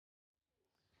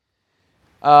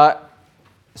Uh,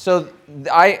 so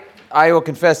I will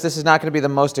confess this is not going to be the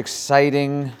most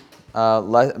exciting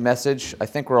message. I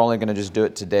think we're only going to just do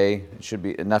it today. It should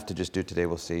be enough to just do it today.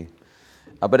 We'll see.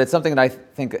 But it's something that I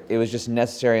think it was just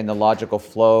necessary in the logical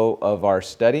flow of our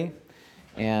study.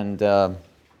 And so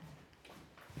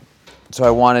I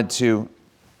wanted to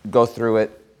go through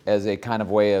it as a kind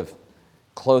of way of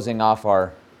closing off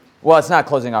it's not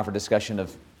closing off our discussion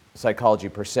of psychology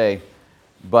per se,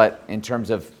 but in terms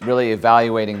of really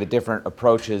evaluating the different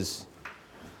approaches,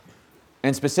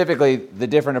 and specifically the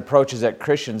different approaches that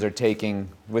Christians are taking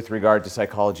with regard to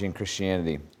psychology and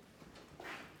Christianity.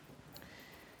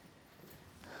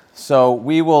 So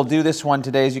we will do this one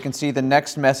today. As you can see, the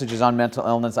next message is on mental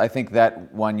illness. I think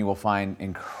that one you will find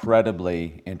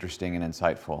incredibly interesting and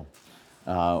insightful.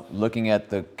 Looking at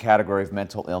the category of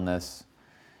mental illness,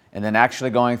 and then actually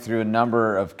going through a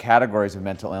number of categories of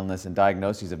mental illness and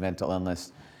diagnoses of mental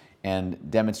illness,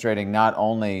 and demonstrating not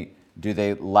only do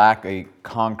they lack a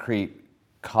concrete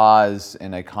cause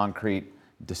and a concrete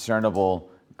discernible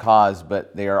cause,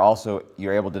 but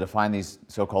you're able to define these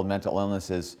so-called mental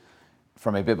illnesses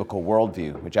from a biblical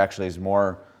worldview, which actually is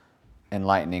more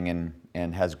enlightening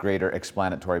and has greater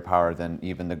explanatory power than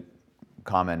even the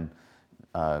common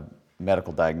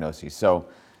medical diagnoses. So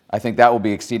I think that will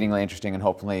be exceedingly interesting, and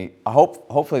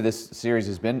hopefully this series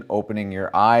has been opening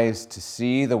your eyes to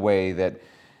see the way that,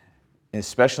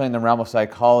 especially in the realm of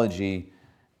psychology,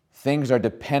 things are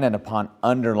dependent upon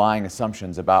underlying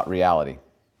assumptions about reality.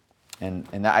 And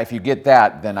if you get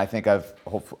that, then I think I've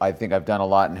done a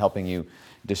lot in helping you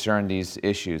discern these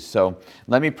issues. So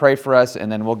let me pray for us,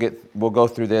 and then we'll go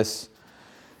through this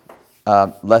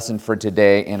lesson for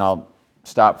today, and I'll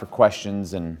stop for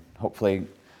questions and hopefully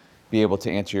be able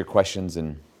to answer your questions,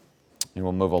 and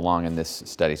we'll move along in this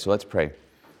study. So let's pray.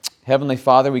 Heavenly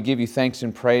Father, we give you thanks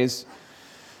and praise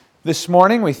this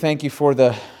morning. We thank you for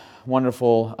the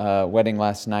wonderful wedding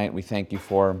last night. We thank you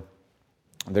for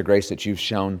the grace that you've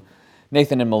shown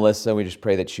Nathan and Melissa. We just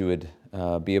pray that you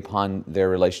would be upon their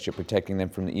relationship, protecting them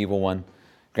from the evil one,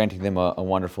 granting them a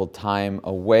wonderful time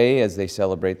away as they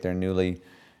celebrate their newly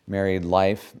married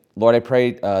life. Lord, I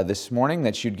pray this morning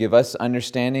that you'd give us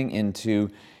understanding into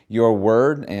your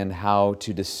word and how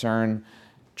to discern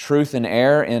truth and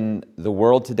error in the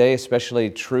world today, especially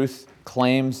truth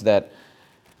claims that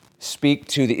speak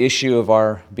to the issue of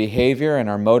our behavior and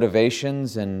our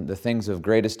motivations and the things of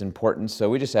greatest importance. So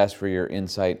we just ask for your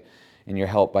insight and your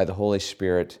help by the Holy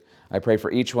Spirit. I pray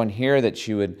for each one here that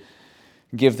you would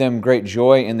give them great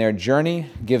joy in their journey,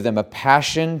 give them a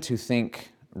passion to think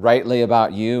rightly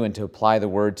about you and to apply the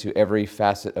word to every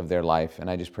facet of their life. And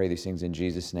I just pray these things in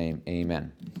Jesus' name. Amen.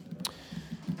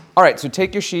 All right, so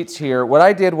take your sheets here. What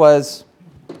I did was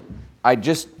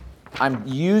I'm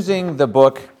using the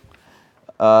book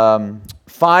 5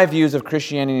 Views of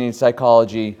Christianity and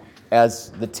Psychology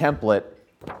as the template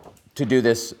to do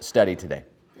this study today.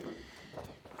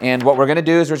 And what we're going to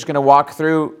do is we're just going to walk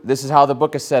through, this is how the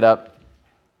book is set up.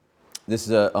 This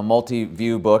is a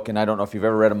multi-view book, and I don't know if you've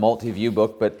ever read a multi-view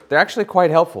book, but they're actually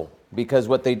quite helpful, because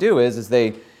what they do is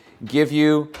they give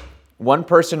you, one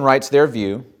person writes their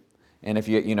view, and if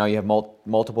you have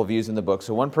multiple views in the book,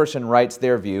 so one person writes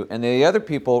their view, and the other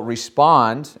people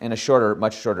respond in a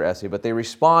much shorter essay, but they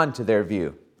respond to their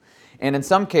view. And in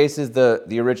some cases,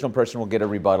 the original person will get a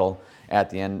rebuttal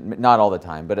at the end, not all the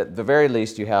time, but at the very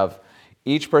least you have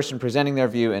each person presenting their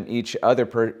view and each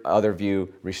other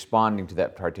view responding to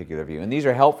that particular view. And these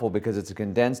are helpful because it's a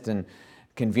condensed and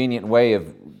convenient way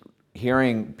of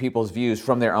hearing people's views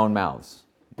from their own mouths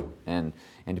and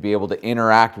to be able to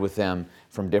interact with them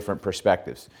from different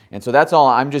perspectives. And so that's all.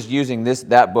 I'm just using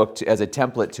that book as a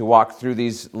template to walk through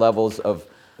these levels of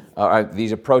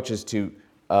these approaches to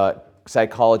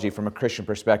psychology from a Christian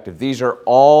perspective. These are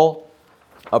all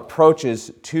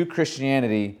approaches to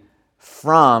Christianity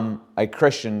from a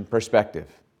Christian perspective.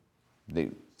 The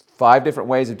 5 different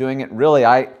ways of doing it. Really,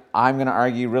 I'm going to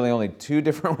argue really only 2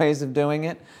 different ways of doing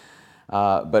it.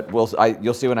 But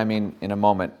you'll see what I mean in a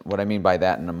moment, what I mean by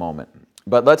that in a moment.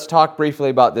 But let's talk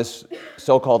briefly about this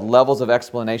so-called levels of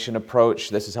explanation approach.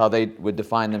 This is how they would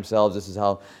define themselves. This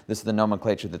is the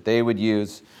nomenclature that they would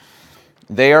use.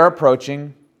 They are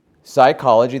approaching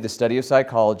psychology, the study of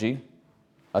psychology,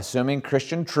 assuming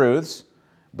Christian truths,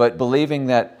 but believing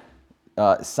that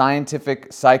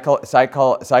scientific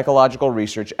psychological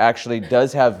research actually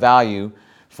does have value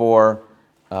for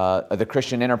the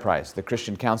Christian enterprise, the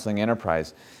Christian counseling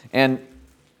enterprise. And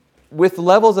with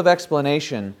levels of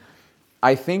explanation,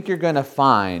 I think you're going to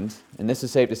find, and this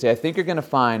is safe to say, I think you're going to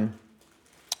find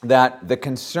that the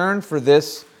concern for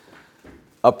this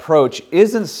approach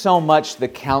isn't so much the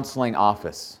counseling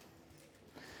office.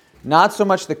 not so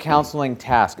much the counseling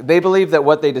task. They believe that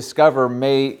what they discover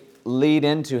may lead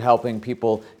into helping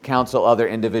people counsel other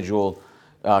individual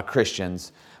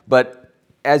Christians. But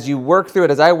as you work through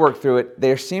it, as I work through it,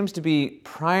 there seems to be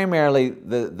primarily,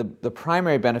 the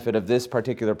primary benefit of this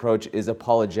particular approach is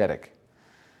apologetic.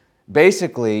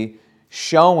 Basically,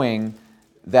 showing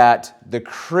that the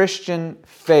Christian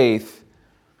faith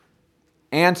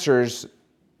answers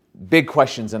big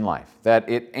questions in life, that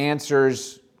it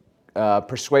answers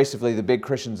persuasively the big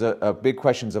questions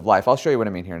of life. I'll show you what I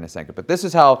mean here in a second. But this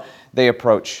is how they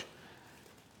approach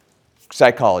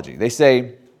psychology. They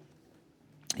say,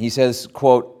 he says,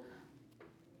 quote,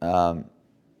 this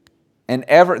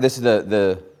is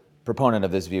the proponent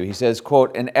of this view. He says,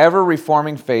 quote, "An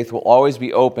ever-reforming faith will always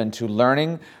be open to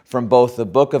learning from both the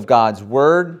book of God's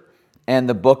Word and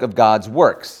the book of God's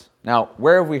works." Now,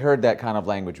 where have we heard that kind of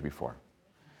language before?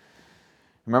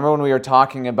 Remember when we were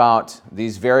talking about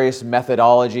these various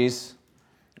methodologies?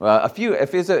 It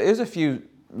was a few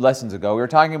lessons ago. We were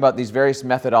talking about these various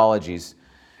methodologies,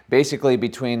 basically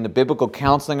between the biblical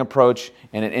counseling approach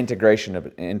and an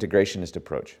integrationist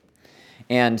approach.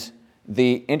 And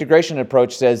the integration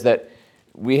approach says that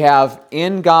we have,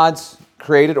 in God's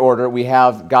created order, we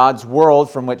have God's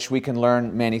world from which we can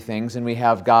learn many things, and we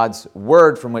have God's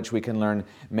word from which we can learn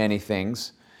many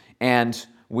things. And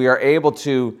we are able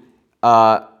to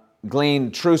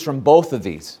glean truths from both of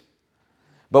these.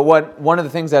 But one of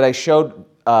the things that I showed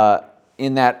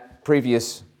in that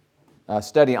previous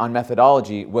study on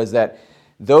methodology was that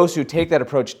those who take that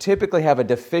approach typically have a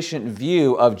deficient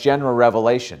view of general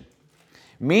revelation,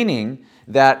 meaning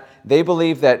that they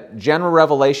believe that general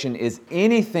revelation is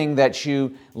anything that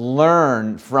you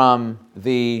learn from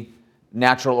the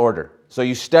natural order. So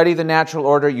you study the natural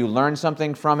order, you learn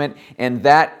something from it, and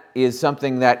that is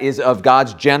something that is of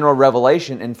God's general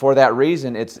revelation, and for that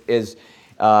reason it's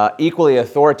equally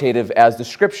authoritative as the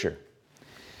Scripture.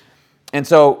 And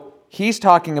so he's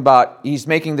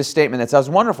making this statement that sounds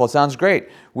wonderful, it sounds great.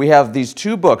 We have these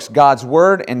two books, God's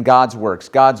Word and God's Works,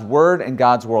 God's Word and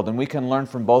God's World, and we can learn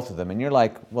from both of them. And you're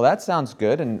like, well, that sounds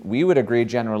good, and we would agree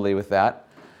generally with that.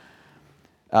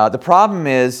 The problem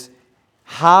is,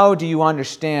 how do you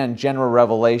understand general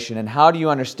revelation, and how do you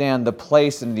understand the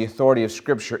place and the authority of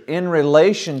Scripture in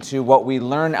relation to what we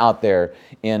learn out there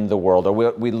in the world, or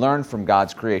what we learn from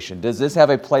God's creation? Does this have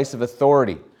a place of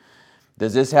authority?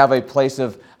 Does this have a place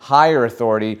of higher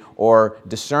authority or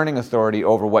discerning authority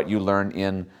over what you learn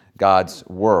in God's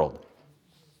world?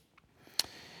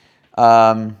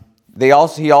 He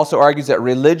also argues that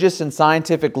religious and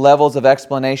scientific levels of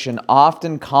explanation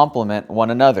often complement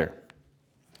one another.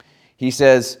 He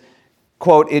says,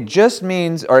 quote, "It just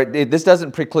means," this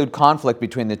doesn't preclude conflict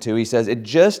between the two. He says, "It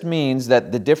just means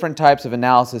that the different types of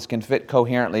analysis can fit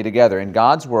coherently together. In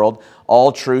God's world,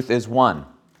 all truth is one."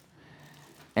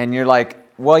 And you're like,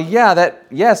 well,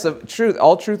 yes, truth.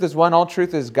 All truth is one. All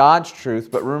truth is God's truth.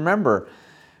 But remember,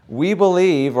 we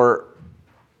believe, or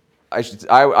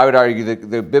I would argue that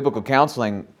the biblical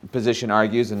counseling position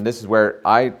argues, and this is where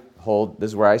I hold,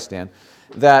 this is where I stand,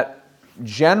 that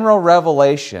general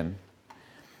revelation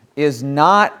is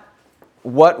not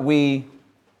what we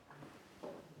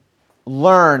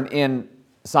learn in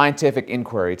scientific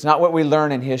inquiry. It's not what we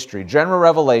learn in history. General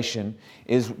revelation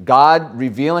is God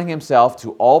revealing Himself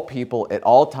to all people at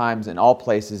all times, in all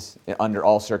places, under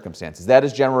all circumstances. That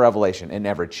is general revelation. It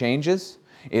never changes.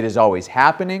 It is always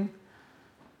happening.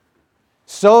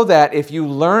 So that if you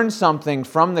learn something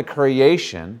from the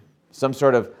creation, some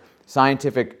sort of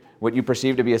scientific, what you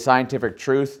perceive to be a scientific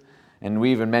truth, and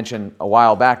we even mentioned a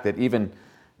while back that even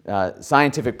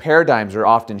scientific paradigms are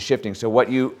often shifting. So what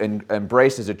you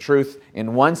embrace as a truth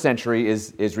in one century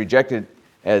is rejected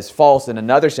as false in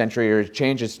another century, or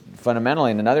changes fundamentally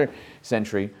in another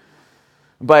century.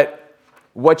 But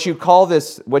what you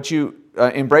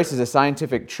embrace as a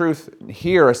scientific truth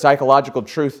here, a psychological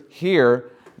truth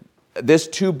here, this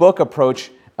two-book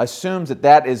approach assumes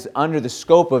that is under the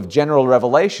scope of general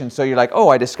revelation. So you're like, oh,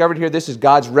 I discovered here this is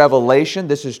God's revelation.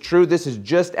 This is true. This is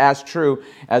just as true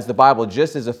as the Bible,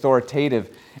 just as authoritative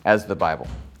as the Bible.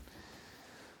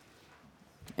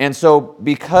 And so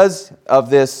because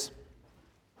of this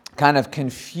kind of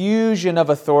confusion of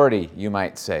authority, you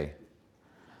might say,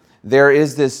 there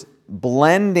is this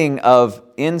blending of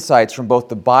insights from both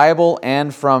the Bible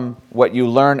and from what you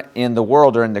learn in the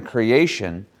world or in the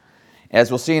creation. As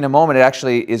we'll see in a moment, it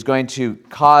actually is going to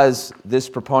cause this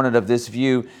proponent of this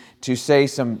view to say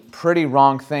some pretty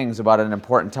wrong things about an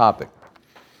important topic.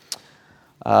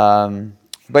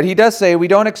 But he does say we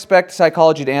don't expect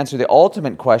psychology to answer the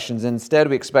ultimate questions. Instead,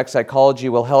 we expect psychology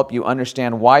will help you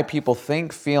understand why people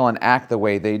think, feel, and act the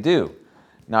way they do.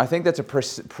 Now, I think that's a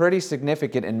pretty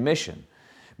significant admission,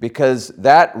 because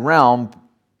that realm,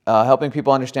 helping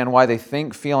people understand why they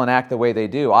think, feel, and act the way they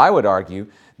do, I would argue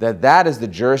that that is the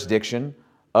jurisdiction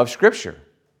of Scripture.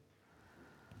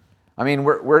 I mean,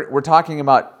 we're talking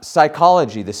about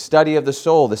psychology, the study of the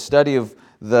soul, the study of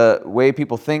the way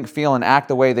people think, feel, and act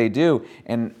the way they do.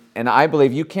 And I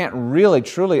believe you can't really,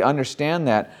 truly understand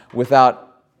that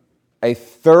without a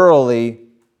thoroughly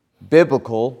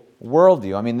biblical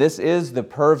worldview. I mean, this is the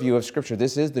purview of Scripture.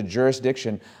 This is the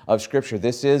jurisdiction of Scripture.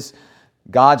 This is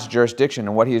God's jurisdiction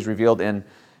and what He has revealed in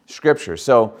Scripture.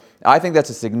 So I think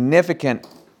that's a significant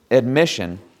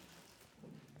admission.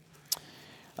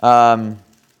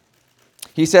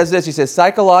 He says this, he says,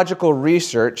 psychological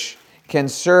research can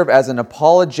serve as an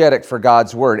apologetic for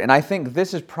God's Word. And I think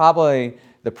this is probably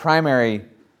the primary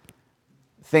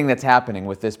thing that's happening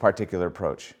with this particular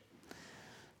approach.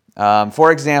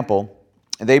 For example,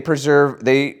 they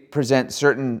present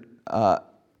certain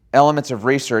elements of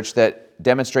research that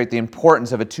demonstrate the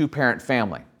importance of a two-parent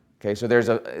family. Okay, so there's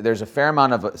a fair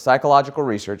amount of psychological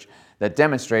research that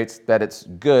demonstrates that it's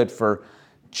good for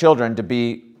children to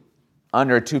be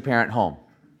under a two-parent home.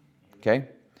 Okay?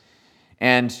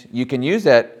 And you can use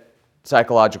that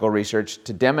psychological research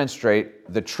to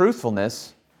demonstrate the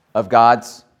truthfulness of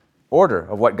God's order,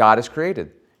 of what God has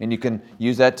created. And you can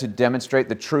use that to demonstrate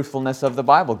the truthfulness of the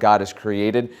Bible. God has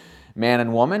created man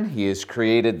and woman. He has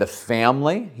created the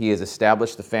family. He has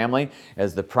established the family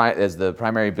as the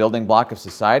primary building block of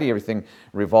society. Everything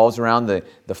revolves around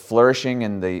the flourishing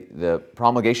and the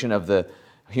promulgation of the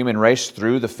human race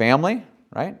through the family,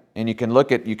 right? And you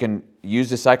can use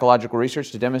the psychological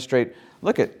research to demonstrate,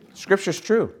 look at, Scripture's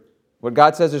true. What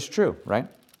God says is true, right?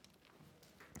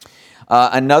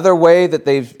 Another way that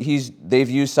they've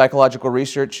used psychological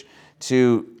research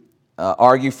to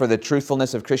argue for the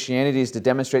truthfulness of Christianity is to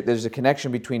demonstrate there's a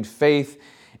connection between faith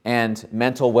and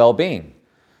mental well-being.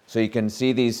 So you can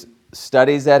see these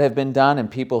studies that have been done, and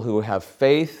people who have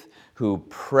faith, who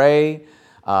pray,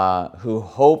 who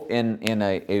hope in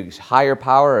a higher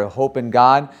power, or hope in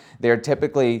God, they're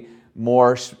typically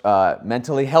more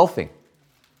mentally healthy.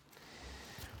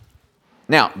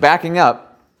 Now, backing up,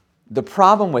 the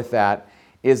problem with that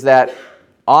is that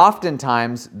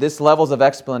oftentimes this levels of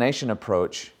explanation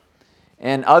approach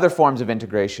and other forms of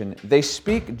integration, they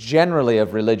speak generally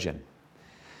of religion.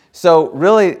 So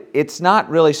really, it's not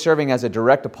really serving as a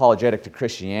direct apologetic to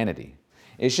Christianity.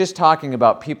 It's just talking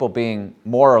about people being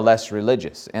more or less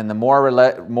religious. And the more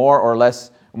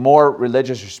religious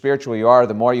or spiritual you are,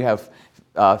 the more you have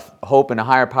hope in a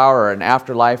higher power or an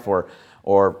afterlife, or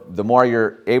the more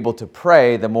you're able to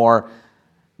pray, the more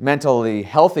mentally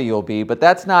healthy you'll be. But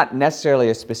that's not necessarily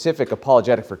a specific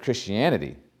apologetic for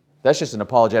Christianity. That's just an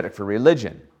apologetic for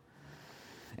religion.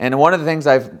 And one of the things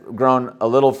I've grown a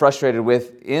little frustrated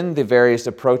with in these various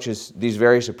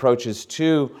approaches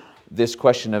to this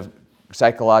question of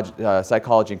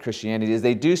psychology and Christianity is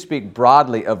they do speak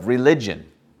broadly of religion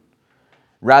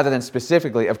rather than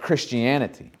specifically of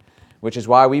Christianity, which is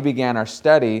why we began our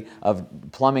study of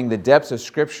plumbing the depths of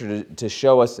Scripture to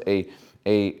show us a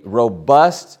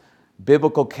robust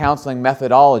biblical counseling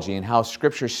methodology and how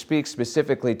Scripture speaks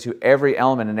specifically to every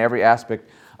element and every aspect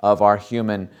of our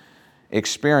human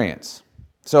experience.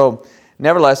 So,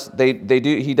 nevertheless,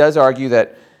 he does argue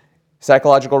that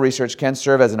psychological research can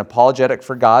serve as an apologetic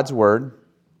for God's Word.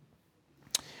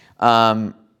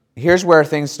 Here's where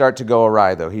things start to go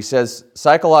awry, though. He says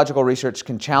psychological research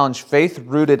can challenge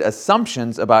faith-rooted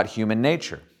assumptions about human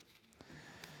nature.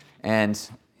 And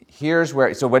here's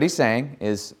where, so what he's saying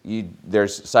is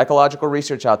there's psychological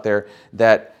research out there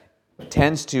that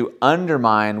tends to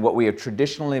undermine what we have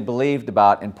traditionally believed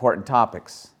about important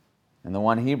topics. And the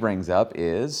one he brings up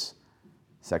is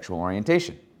sexual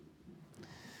orientation.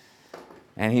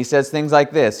 And he says things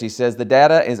like this. He says, the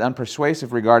data is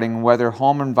unpersuasive regarding whether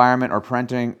home environment or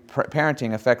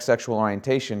parenting affects sexual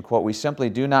orientation. Quote, we simply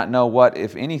do not know what,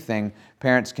 if anything,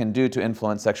 parents can do to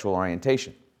influence sexual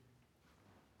orientation.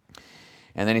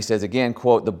 And then he says again,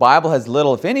 quote, the Bible has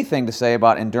little, if anything, to say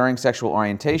about enduring sexual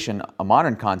orientation, a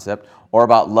modern concept, or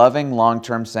about loving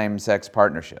long-term same-sex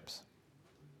partnerships.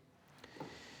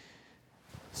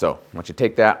 So, I want you to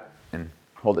take that and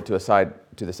hold it to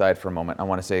the side for a moment. I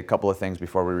want to say a couple of things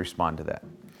before we respond to that.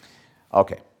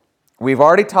 Okay. We've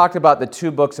already talked about the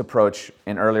two books approach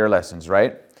in earlier lessons,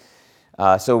 right?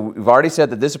 So we've already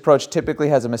said that this approach typically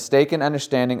has a mistaken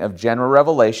understanding of general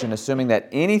revelation, assuming that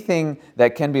anything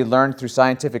that can be learned through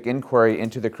scientific inquiry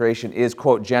into the creation is,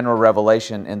 quote, general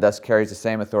revelation, and thus carries the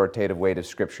same authoritative weight of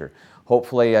Scripture.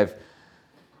 Hopefully I've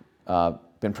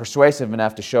been persuasive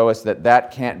enough to show us that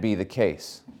that can't be the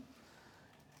case.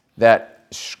 That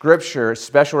Scripture,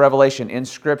 special revelation in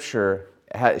Scripture,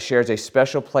 shares a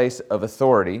special place of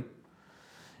authority,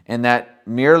 and that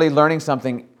merely learning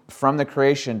something from the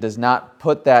creation does not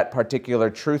put that particular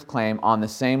truth claim on the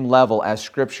same level as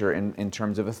Scripture in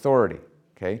terms of authority.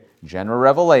 Okay? General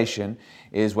revelation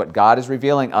is what God is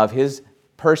revealing of His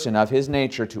person, of His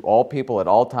nature, to all people at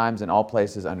all times, in all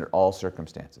places, under all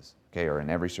circumstances. Okay, or in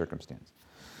every circumstance.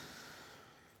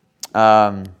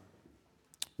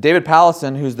 David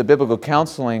Powlison, who's the biblical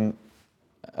counseling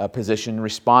position,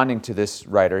 responding to this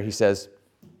writer, he says,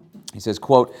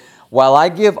 quote, "While I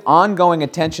give ongoing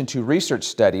attention to research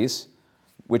studies,"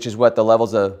 which is what the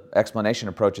levels of explanation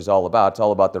approach is all about, it's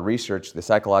all about the research, the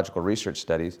psychological research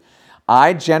studies,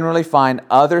 "I generally find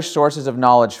other sources of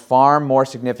knowledge far more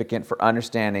significant for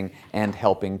understanding and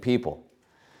helping people."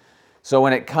 So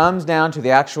when it comes down to the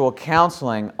actual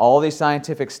counseling, all these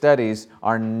scientific studies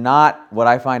are not what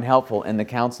I find helpful in the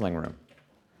counseling room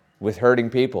with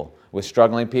hurting people, with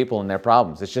struggling people and their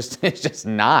problems. It's just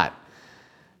not.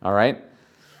 All right?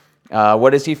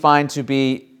 What does he find to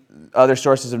be other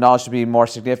sources of knowledge to be more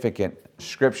significant?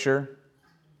 Scripture,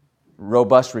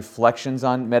 robust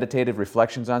meditative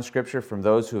reflections on Scripture from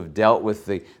those who have dealt with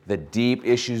the deep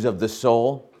issues of the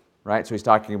soul, right? So he's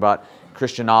talking about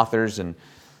Christian authors and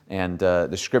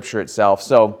the Scripture itself.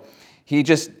 So he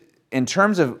just, in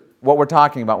terms of what we're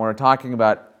talking about, when we're talking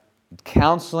about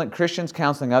Christians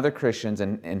counseling other Christians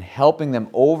and helping them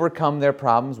overcome their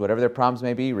problems, whatever their problems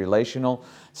may be, relational,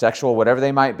 sexual, whatever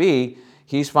they might be,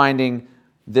 he's finding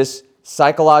this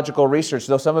psychological research,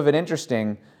 though some of it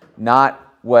interesting,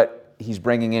 not what he's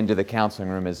bringing into the counseling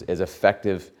room as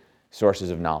effective sources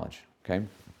of knowledge. Okay?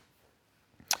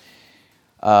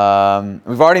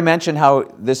 We've already mentioned how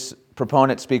this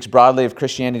proponent speaks broadly of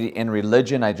Christianity and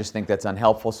religion. I just think that's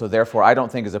unhelpful. So therefore, I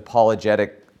don't think as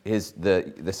apologetic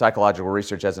the psychological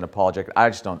research as an apologetic.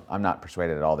 I'm not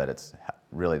persuaded at all that it's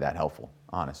really that helpful,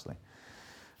 honestly.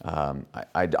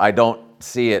 I don't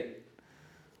see it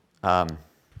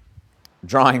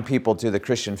drawing people to the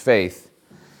Christian faith.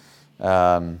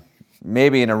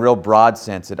 Maybe in a real broad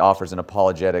sense, it offers an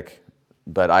apologetic,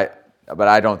 but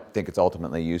I don't think it's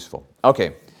ultimately useful.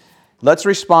 Okay. Let's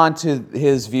respond to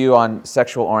his view on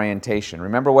sexual orientation.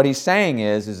 Remember, what he's saying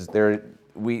is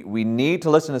we need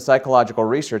to listen to psychological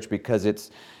research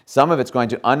because some of it's going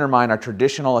to undermine our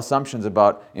traditional assumptions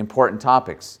about important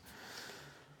topics.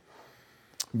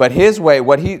 But his way,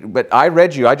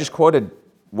 I just quoted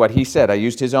what he said. I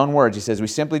used his own words. He says, "We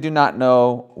simply do not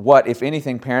know what, if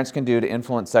anything, parents can do to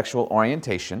influence sexual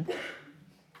orientation."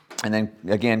 And then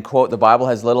again, quote, "The Bible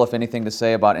has little, if anything, to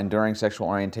say about enduring sexual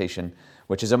orientation,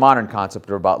 which is a modern concept,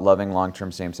 or about loving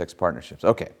long-term same-sex partnerships."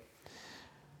 Okay.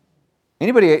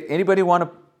 Anybody want to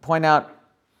point out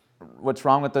what's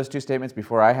wrong with those two statements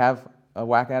before I have a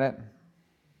whack at it?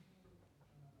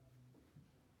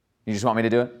 You just want me to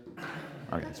do it?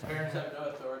 Okay, that's fine. Parents have no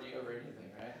authority over anything,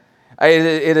 right?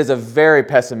 It is a very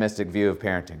pessimistic view of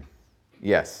parenting.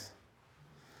 Yes.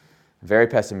 Very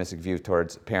pessimistic view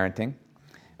towards parenting.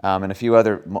 And a few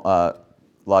other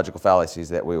logical fallacies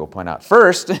that we will point out.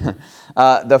 First,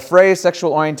 the phrase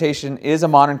sexual orientation is a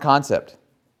modern concept.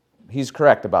 He's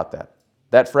correct about that.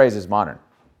 That phrase is modern.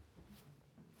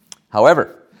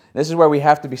 However, this is where we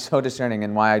have to be so discerning,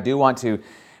 and why I do want to,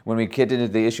 when we get into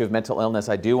the issue of mental illness,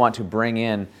 I do want to bring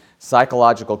in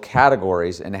psychological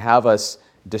categories and have us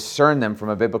discern them from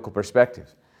a biblical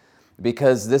perspective.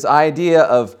 Because this idea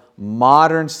of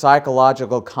modern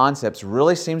psychological concepts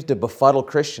really seems to befuddle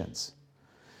Christians.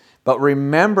 But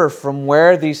remember from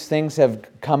where these things have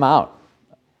come out,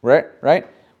 right?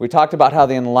 We talked about how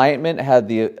the Enlightenment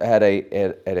had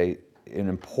an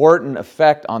important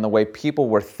effect on the way people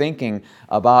were thinking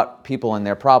about people and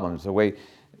their problems, the way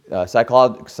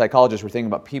psychologists were thinking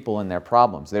about people and their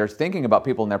problems. They were thinking about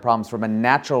people and their problems from a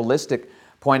naturalistic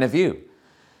point of view.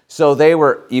 So they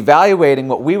were evaluating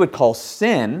what we would call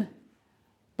sin,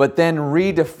 but then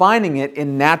redefining it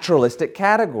in naturalistic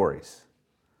categories.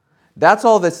 That's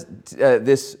all this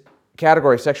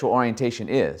category of sexual orientation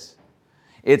is.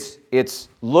 It's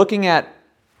looking at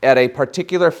a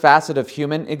particular facet of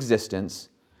human existence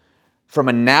from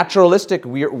a naturalistic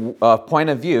point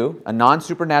of view, a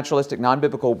non-supernaturalistic,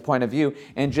 non-biblical point of view,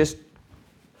 and just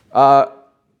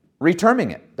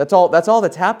reterming it. That's all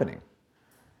that's happening.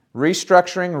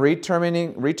 Restructuring,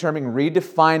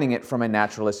 redefining it from a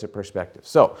naturalistic perspective.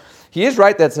 So he is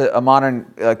right, that's a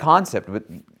modern concept, but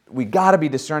we got to be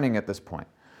discerning at this point.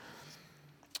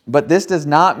 But this does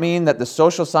not mean that the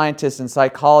social scientists and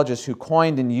psychologists who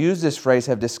coined and used this phrase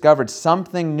have discovered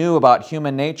something new about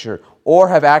human nature or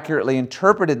have accurately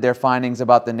interpreted their findings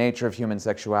about the nature of human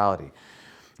sexuality.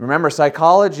 Remember,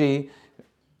 psychology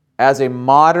as a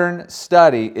modern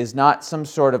study, is not some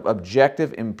sort of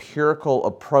objective, empirical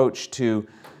approach to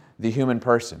the human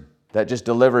person that just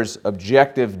delivers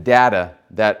objective data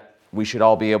that we should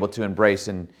all be able to embrace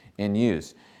and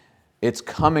use. It's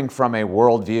coming from a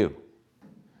worldview.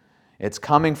 It's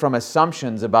coming from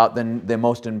assumptions about the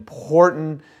most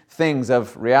important things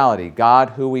of reality.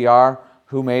 God, who we are,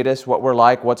 who made us, what we're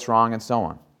like, what's wrong, and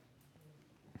so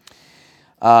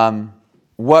on.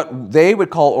 What they would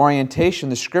call orientation,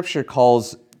 the Scripture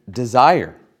calls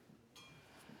desire.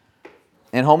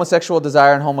 And homosexual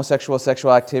desire and homosexual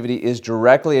sexual activity is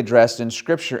directly addressed in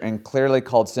Scripture and clearly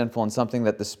called sinful and something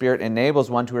that the Spirit enables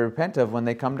one to repent of when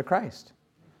they come to Christ.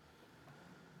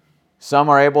 Some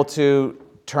are able to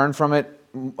turn from it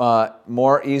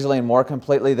more easily and more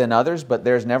completely than others, but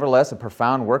there's nevertheless a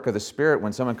profound work of the Spirit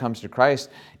when someone comes to Christ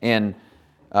in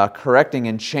correcting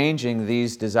and changing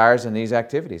these desires and these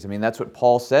activities. I mean, that's what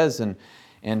Paul says in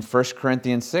 1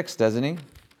 Corinthians 6, doesn't he?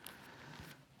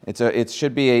 It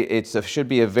should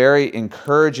be a very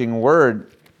encouraging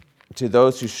word to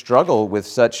those who struggle with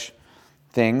such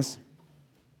things.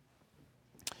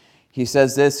 He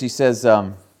says this,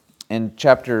 in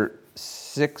chapter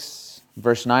 6,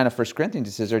 verse 9 of 1 Corinthians,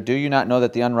 he says, "Or do you not know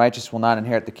that the unrighteous will not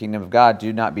inherit the kingdom of God?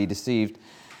 Do not be deceived."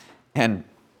 And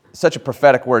such a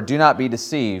prophetic word, do not be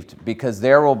deceived, because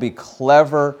there will be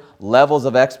clever levels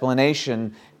of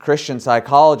explanation, Christian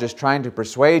psychologists trying to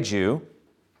persuade you.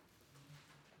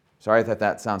 Sorry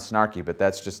that sounds snarky, but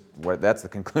that's the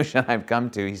conclusion I've come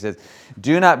to. He says,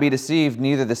 "Do not be deceived,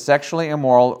 neither the sexually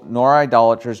immoral, nor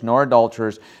idolaters, nor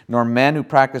adulterers, nor men who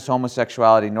practice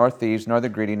homosexuality, nor thieves, nor the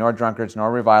greedy, nor drunkards, nor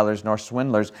revilers, nor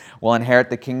swindlers will inherit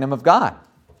the kingdom of God."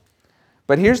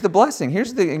 But here's the blessing,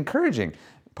 here's the encouraging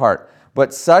part.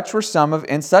 "But such were some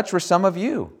of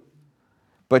you.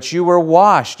 But you were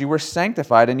washed, you were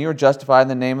sanctified, and you were justified in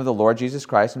the name of the Lord Jesus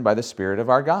Christ and by the Spirit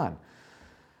of our God."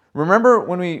 Remember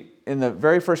when in the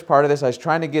very first part of this, I was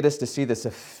trying to get us to see the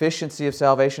sufficiency of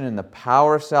salvation and the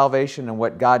power of salvation and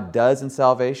what God does in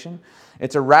salvation?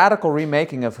 It's a radical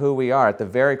remaking of who we are, at the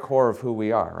very core of who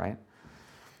we are, right?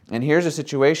 And here's a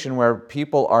situation where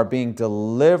people are being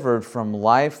delivered from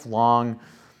lifelong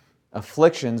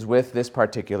afflictions with this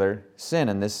particular sin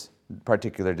and this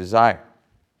particular desire.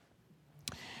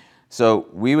 So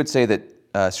we would say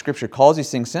that Scripture calls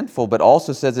these things sinful, but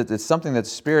also says that it's something that the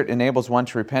Spirit enables one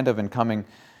to repent of in coming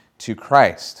to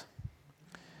Christ.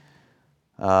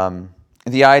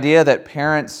 The idea that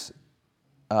parents,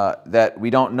 that we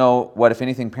don't know what, if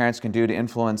anything, parents can do to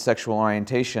influence sexual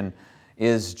orientation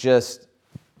is just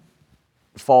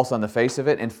false on the face of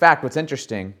it. In fact, what's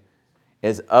interesting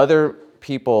is other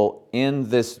people in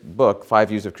this book, 5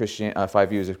 Views of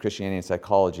Christianity and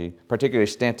Psychology, particularly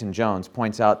Stanton Jones,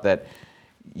 points out that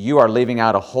you are leaving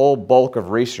out a whole bulk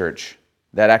of research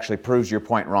that actually proves your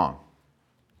point wrong.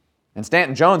 And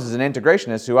Stanton Jones is an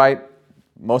integrationist who I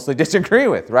mostly disagree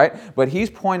with, right? But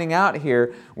he's pointing out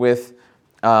here with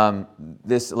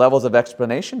this levels of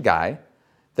explanation guy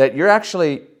that you're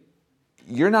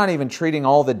not even treating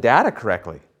all the data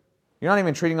correctly. You're not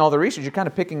even treating all the research. You're kind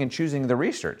of picking and choosing the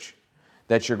research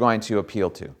that you're going to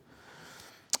appeal to.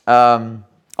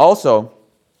 Also,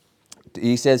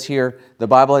 he says here, the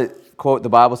Bible, quote, "The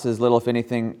Bible says little, if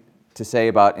anything, to say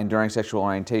about enduring sexual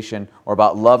orientation or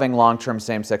about loving long-term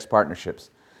same-sex partnerships."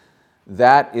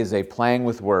 That is a playing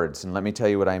with words, and let me tell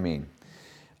you what I mean.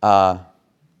 To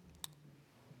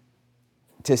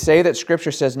say that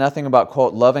Scripture says nothing about,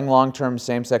 quote, "loving long-term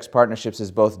same-sex partnerships"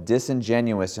 is both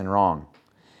disingenuous and wrong.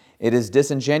 It is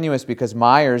disingenuous because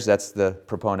Myers, that's the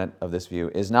proponent of this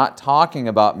view, is not talking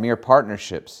about mere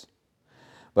partnerships,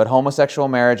 but homosexual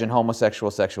marriage and homosexual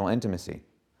sexual intimacy.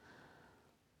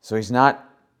 So he's not,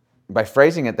 by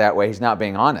phrasing it that way, he's not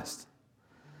being honest.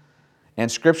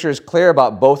 And Scripture is clear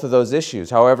about both of those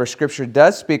issues. However, Scripture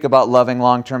does speak about loving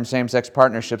long-term same-sex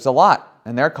partnerships a lot,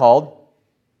 and they're called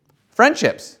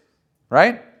friendships,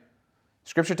 right?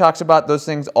 Scripture talks about those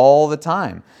things all the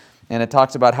time, and it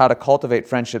talks about how to cultivate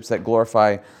friendships that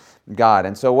glorify God.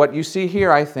 And so what you see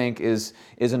here, I think, is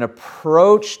an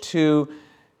approach to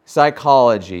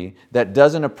psychology that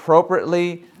doesn't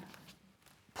appropriately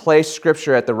place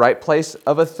Scripture at the right place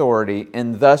of authority,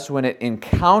 and thus when it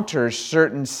encounters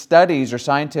certain studies or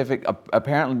scientific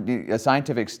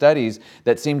studies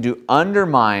that seem to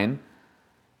undermine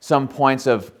some points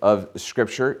of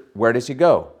Scripture, where does he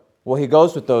go? Well, he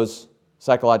goes with those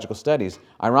psychological studies.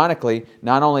 Ironically,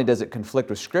 not only does it conflict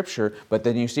with Scripture, but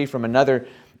then you see from another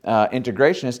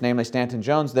integrationist, namely Stanton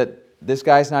Jones, that this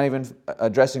guy's not even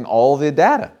addressing all the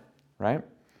data, right?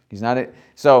 He's not.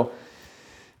 So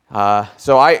I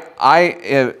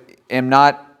am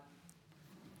not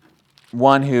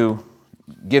one who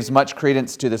gives much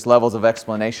credence to this levels of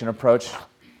explanation approach.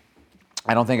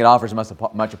 I don't think it offers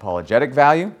much apologetic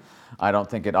value. I don't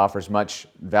think it offers much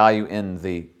value in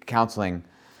the counseling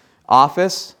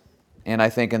office. And I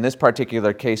think in this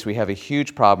particular case, we have a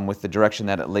huge problem with the direction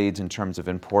that it leads in terms of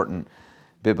important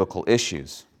biblical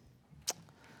issues.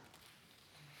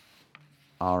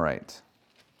 All right.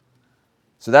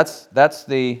 So that's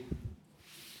the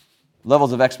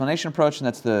levels of explanation approach, and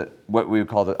that's what we would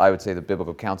call I would say the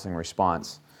biblical counseling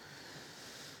response.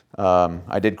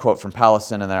 I did quote from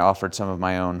Pallison, and then I offered some of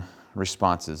my own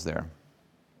responses there.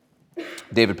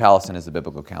 David Pallison is the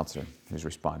biblical counselor who's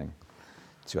responding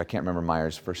to, I can't remember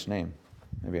Meyer's first name.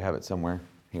 Maybe I have it somewhere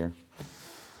here.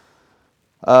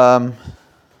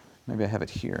 Maybe I have it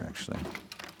here, actually.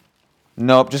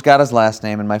 Nope, just got his last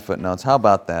name in my footnotes. How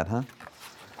about that, huh?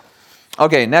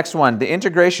 Okay, next one, the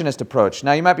integrationist approach.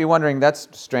 Now, you might be wondering, that's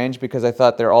strange because I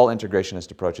thought they're all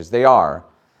integrationist approaches. They are,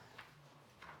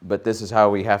 but this is how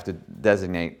we have to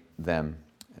designate them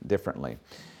differently.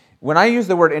 When I use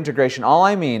the word integration, all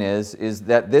I mean is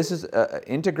that this is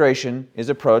integration is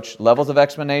approach, levels of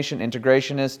explanation,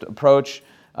 integrationist approach,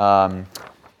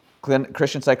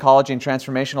 Christian psychology and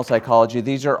transformational psychology.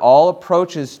 These are all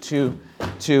approaches to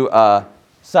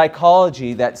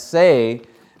psychology that say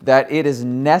that it is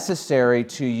necessary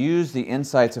to use the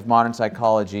insights of modern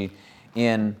psychology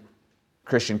in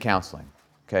Christian counseling,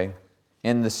 okay?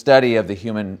 In the study of the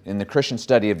human, in the Christian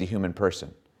study of the human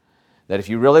person. That if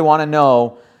you really want to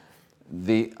know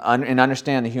and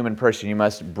understand the human person, you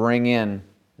must bring in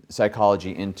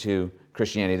psychology into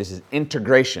Christianity. This is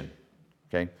integration,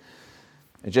 okay?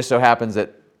 It just so happens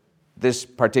that this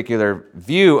particular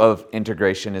view of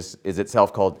integration is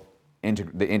itself called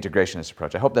the integrationist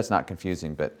approach. I hope that's not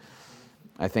confusing, but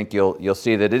I think you'll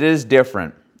see that it is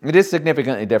different. It is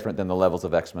significantly different than the levels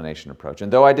of explanation approach.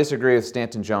 And though I disagree with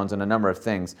Stanton Jones on a number of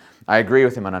things, I agree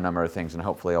with him on a number of things, and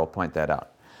hopefully I'll point that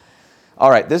out.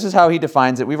 All right, this is how he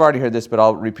defines it. We've already heard this, but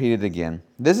I'll repeat it again.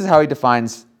 This is how he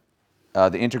defines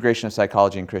the integration of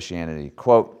psychology and Christianity.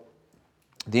 Quote,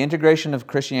 "The integration of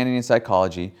Christianity and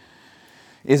psychology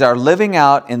is our living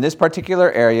out in this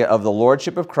particular area of the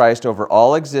lordship of Christ over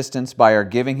all existence by our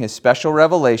giving His special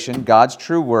revelation, God's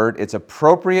true word, its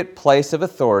appropriate place of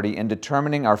authority in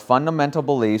determining our fundamental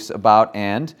beliefs about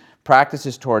and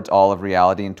practices towards all of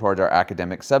reality and towards our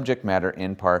academic subject matter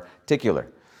in particular."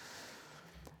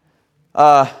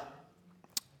 I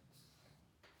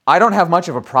don't have much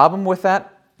of a problem with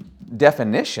that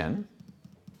definition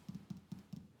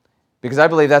because I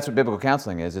believe that's what biblical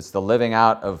counseling is. It's the living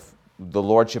out of the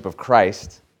lordship of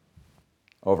Christ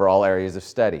over all areas of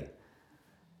study.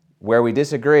 Where we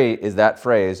disagree is that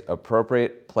phrase,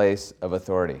 appropriate place of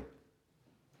authority.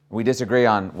 We disagree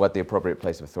on what the appropriate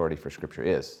place of authority for Scripture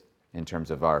is in terms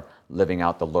of our living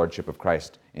out the lordship of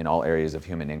Christ in all areas of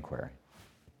human inquiry.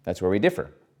 That's where we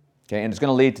differ. Okay, and it's going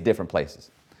to lead to different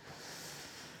places.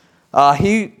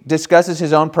 He discusses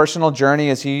his own personal journey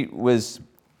as he was,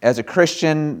 as a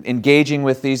Christian, engaging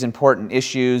with these important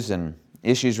issues and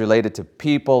issues related to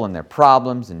people and their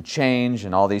problems and change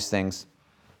and all these things.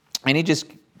 And he just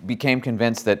became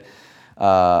convinced that,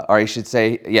 or I should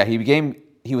say,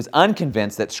 he was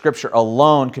unconvinced that Scripture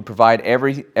alone could provide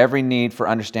every need for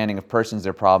understanding of persons,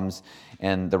 their problems,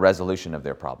 and the resolution of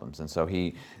their problems. And so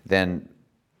he then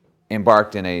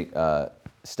embarked in a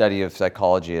study of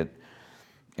psychology at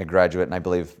a graduate and I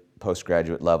believe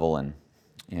postgraduate level and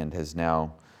has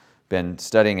now been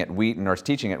studying at Wheaton or is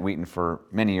teaching at Wheaton for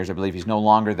many years. I believe he's no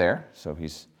longer there, so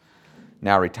he's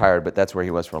now retired, but that's where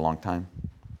he was for a long time.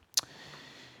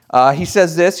 He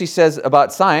says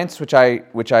about science, which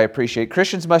I appreciate.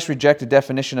 Christians must reject a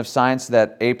definition of science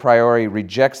that a priori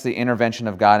rejects the intervention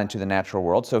of God into the natural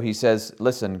world. So he says,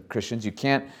 listen, Christians, you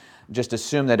can't just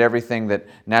assume that everything that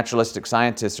naturalistic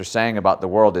scientists are saying about the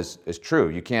world is true.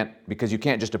 You can't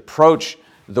just approach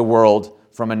the world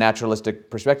from a naturalistic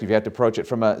perspective. You have to approach it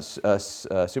from a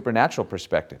supernatural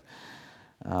perspective.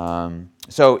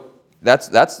 So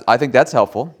I think that's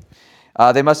helpful.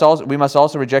 We must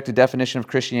also reject a definition of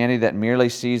Christianity that merely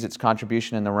sees its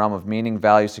contribution in the realm of meaning,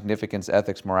 value, significance,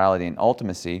 ethics, morality, and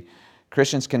ultimacy.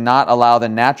 Christians cannot allow the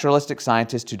naturalistic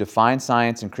scientists to define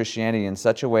science and Christianity in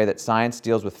such a way that science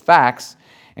deals with facts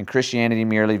and Christianity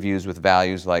merely views with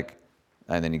values like,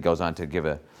 and then he goes on to give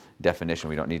a definition.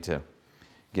 We don't need to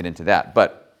get into that.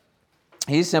 But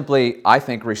he's simply, I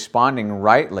think, responding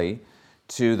rightly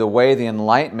to the way the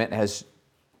Enlightenment has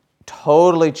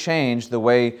totally changed the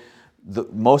way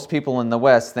most people in the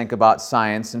West think about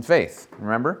science and faith.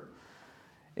 Remember?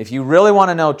 If you really want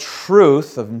to know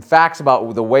truth and facts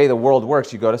about the way the world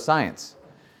works, you go to science.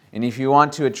 And if you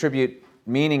want to attribute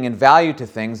meaning and value to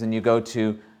things, then you go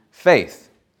to faith.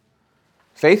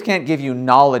 Faith can't give you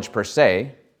knowledge per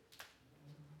se.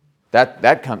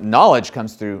 Knowledge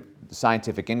comes through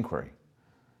scientific inquiry.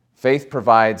 Faith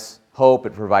provides hope,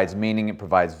 it provides meaning, it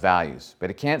provides values. But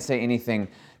it can't say anything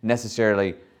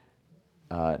necessarily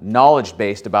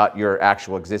knowledge-based about your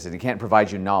actual existence. It can't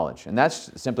provide you knowledge. And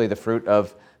that's simply the fruit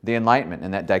of the Enlightenment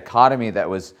and that dichotomy that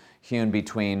was hewn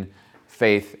between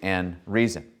faith and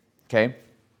reason. Okay?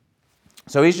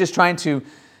 So he's just trying to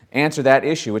answer that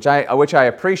issue, which I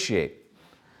appreciate.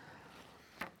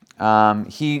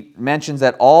 He mentions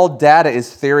that all data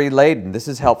is theory-laden. This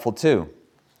is helpful too.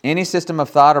 Any system of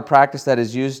thought or practice that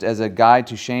is used as a guide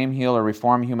to shame, heal, or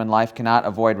reform human life cannot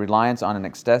avoid reliance on an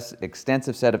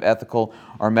extensive set of ethical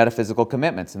or metaphysical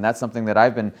commitments. And that's something that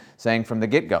I've been saying from the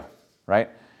get-go, right?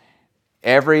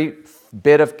 Every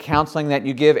bit of counseling that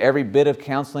you give, every bit of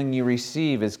counseling you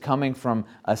receive is coming from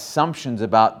assumptions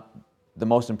about the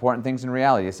most important things in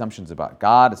reality. Assumptions about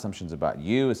God, assumptions about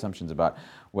you, assumptions about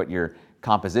what your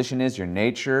composition is, your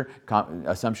nature,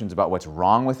 assumptions about what's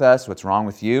wrong with us, what's wrong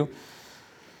with you.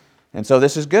 And so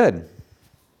this is good.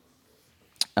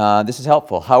 This is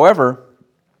helpful. However,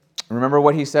 remember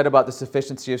what he said about the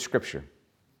sufficiency of Scripture.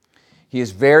 He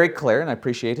is very clear, and I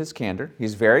appreciate his candor,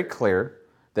 he's very clear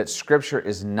that Scripture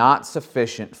is not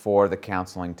sufficient for the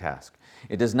counseling task.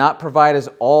 It does not provide us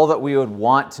all that we would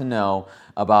want to know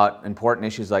about important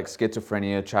issues like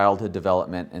schizophrenia, childhood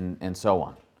development, and so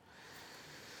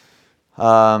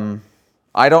on.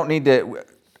 I don't need to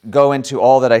go into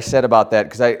all that I said about that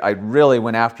because I really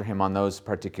went after him on those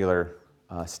particular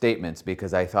statements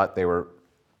because I thought they were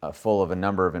full of a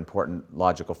number of important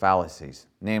logical fallacies.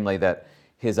 Namely that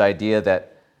his idea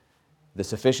that the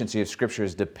sufficiency of Scripture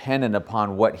is dependent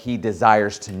upon what he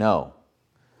desires to know.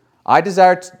 I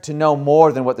desire to know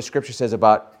more than what the Scripture says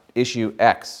about issue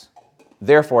X.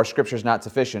 Therefore, Scripture is not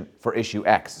sufficient for issue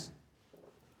X.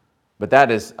 But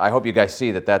that is, I hope you guys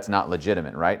see that that's not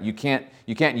legitimate, right? You can't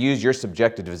use your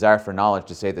subjective desire for knowledge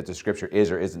to say that the Scripture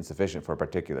is or isn't sufficient for a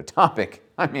particular topic.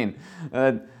 I mean,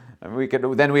 we could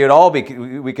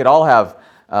all have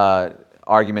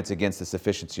arguments against the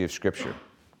sufficiency of Scripture.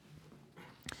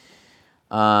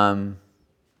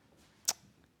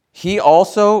 He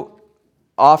also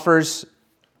offers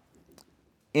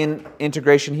in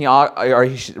integration. He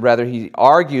argues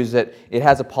that it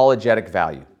has apologetic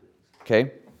value.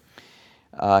 Okay.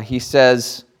 He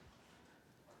says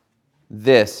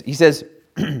this. He says,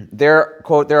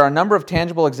 quote, there are a number of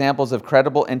tangible examples of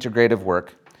credible integrative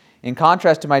work. In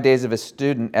contrast to my days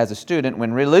as a student,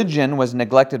 when religion was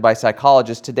neglected by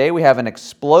psychologists, today we have an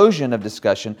explosion of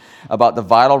discussion about the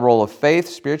vital role of faith,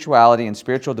 spirituality, and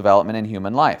spiritual development in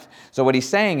human life. So what he's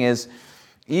saying is,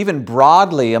 even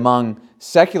broadly among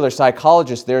secular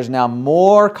psychologists, there's now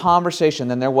more conversation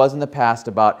than there was in the past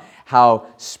about how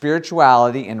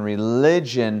spirituality and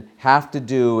religion have to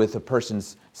do with a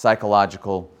person's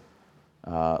psychological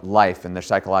life and their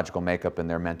psychological makeup and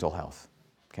their mental health.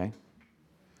 Okay?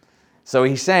 So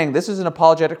he's saying this is an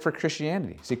apologetic for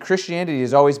Christianity. See, Christianity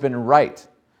has always been right.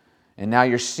 And now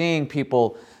you're seeing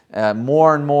people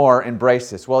more and more embrace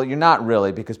this. Well, you're not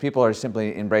really, because people are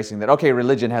simply embracing that, okay,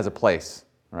 religion has a place,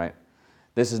 right?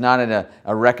 This is not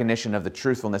a recognition of the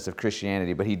truthfulness of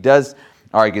Christianity, but he does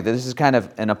argue that this is kind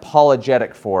of an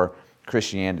apologetic for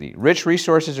Christianity. Rich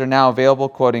resources are now available,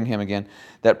 quoting him again,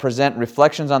 that present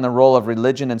reflections on the role of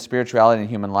religion and spirituality in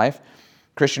human life.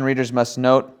 Christian readers must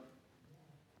note,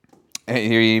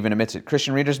 here he even admits it,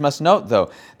 Christian readers must note,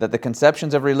 though, that the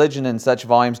conceptions of religion in such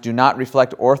volumes do not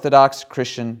reflect Orthodox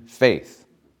Christian faith.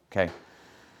 Okay.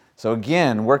 So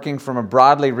again, working from a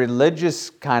broadly religious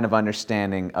kind of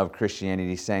understanding of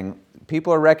Christianity, saying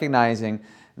people are recognizing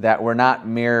that we're not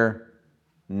mere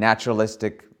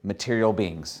naturalistic material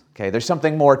beings. Okay, there's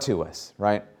something more to us,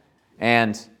 right?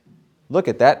 And look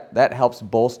at that. That helps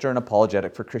bolster an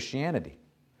apologetic for Christianity.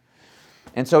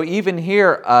 And so even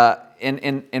here,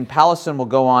 and Powlison will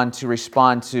go on to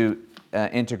respond to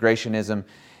integrationism,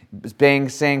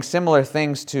 saying similar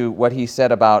things to what he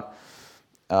said about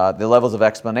the levels of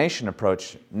explanation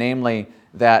approach, namely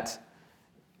that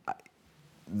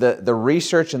the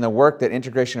research and the work that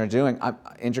integrationists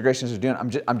are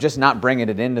doing, I'm just not bringing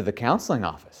it into the counseling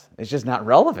office. It's just not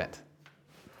relevant.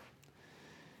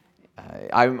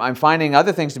 I'm finding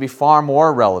other things to be far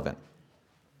more relevant.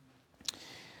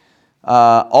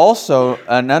 Also,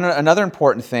 another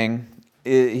important thing,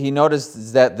 he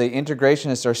noticed that the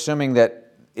integrationists are assuming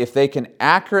that if they can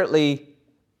accurately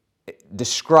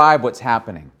describe what's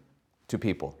happening to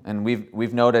people, and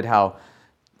we've noted how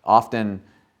often,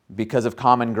 because of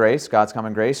common grace, God's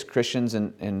common grace, Christians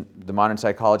and the modern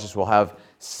psychologists will have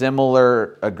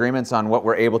similar agreements on what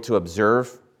we're able to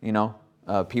observe,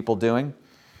 people doing.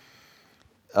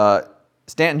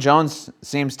 Stanton Jones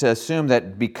seems to assume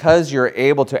that because you're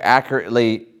able to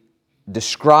accurately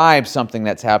describe something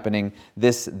that's happening,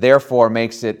 this therefore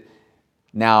makes it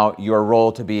now your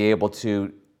role to be able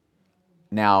to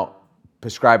now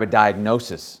prescribe a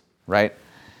diagnosis, right?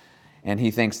 And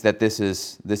he thinks that this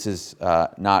is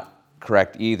not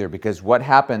correct either, because what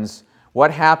happens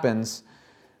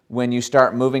when you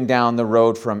start moving down the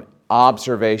road from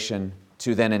observation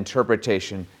to then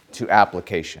interpretation to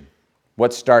application?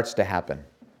 What starts to happen?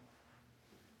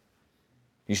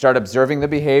 You start observing the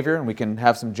behavior, and we can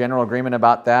have some general agreement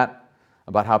about that,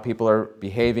 about how people are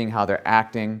behaving, how they're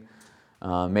acting,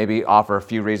 maybe offer a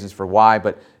few reasons for why,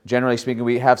 but generally speaking,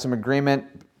 we have some agreement.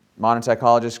 Modern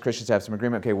psychologists, Christians have some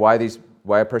agreement, okay,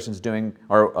 why a person's doing,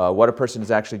 or what a person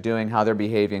is actually doing, how they're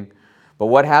behaving. But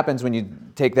what happens when you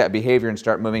take that behavior and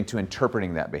start moving to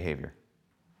interpreting that behavior?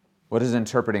 What does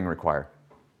interpreting require?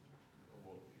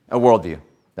 A worldview.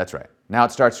 That's right. Now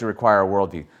it starts to require a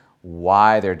worldview.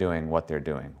 Why they're doing what they're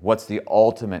doing. What's the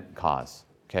ultimate cause?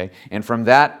 Okay? And from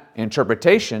that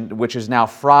interpretation, which is now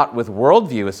fraught with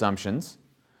worldview assumptions,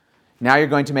 now you're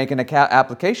going to make an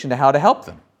application to how to help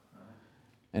them.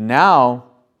 And now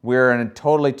we're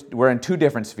in two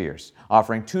different spheres,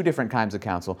 offering two different kinds of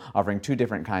counsel, offering two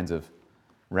different kinds of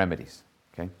remedies.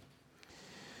 Okay?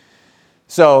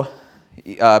 So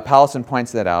Powelson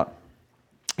points that out.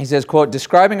 He says, quote,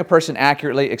 describing a person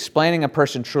accurately, explaining a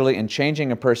person truly, and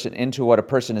changing a person into what a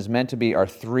person is meant to be are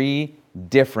three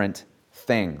different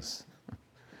things.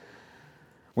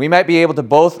 We might be able to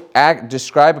both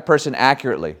describe a person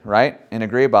accurately, right, and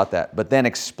agree about that, but then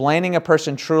explaining a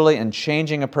person truly and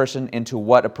changing a person into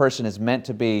what a person is meant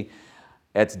to be,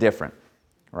 it's different,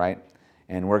 right?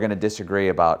 And we're going to disagree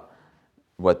about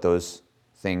what those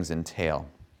things entail.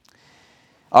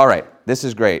 All right, this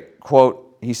is great. Quote,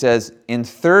 he says, in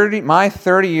my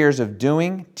 30 years of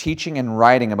doing, teaching, and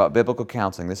writing about biblical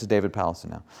counseling, this is David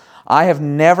Powelson now, I have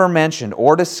never mentioned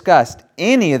or discussed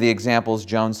any of the examples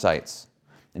Jones cites.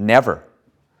 Never.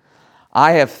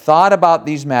 I have thought about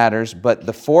these matters, but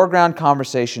the foreground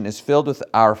conversation is filled with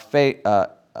how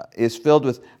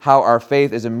our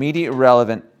faith is immediately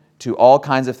relevant to all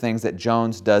kinds of things that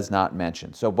Jones does not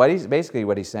mention. So what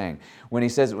he's saying, when he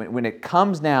says, when it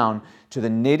comes down to the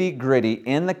nitty-gritty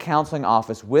in the counseling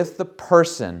office with the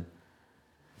person,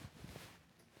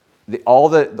 all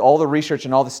the research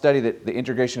and all the study that the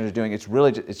integration is doing,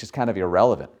 it's just kind of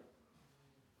irrelevant.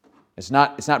 It's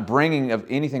not bringing of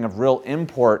anything of real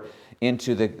import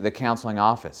into the counseling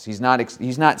office. He's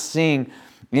not seeing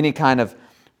any kind of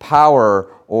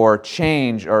power or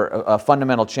change or a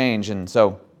fundamental change, and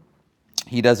so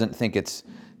he doesn't think it's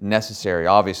necessary.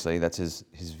 Obviously, that's his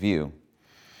view.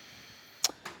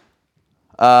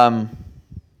 So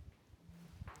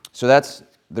that's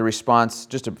the response,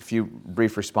 just a few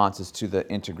brief responses to the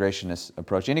integrationist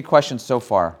approach. Any questions so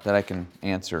far that I can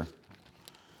answer?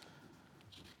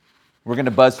 We're going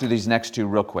to buzz through these next two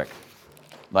real quick.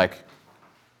 Like,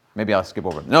 maybe I'll skip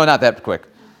over them. No, not that quick.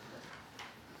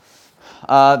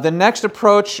 The next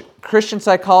approach, Christian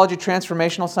psychology,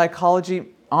 transformational psychology,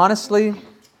 honestly,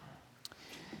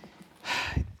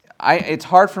 it's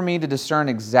hard for me to discern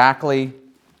exactly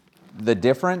the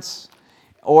difference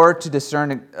or to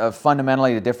discern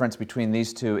fundamentally the difference between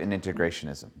these two and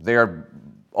integrationism. They are,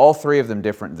 all three of them,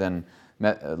 different than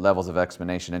levels of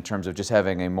explanation in terms of just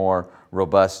having a more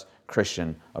robust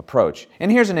Christian approach. And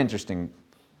here's an interesting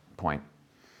point.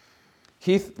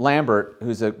 Keith Lambert,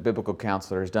 who's a biblical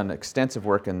counselor, has done extensive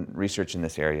work and research in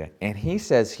this area, and he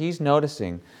says he's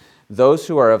noticing those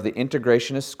who are of the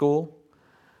integrationist school,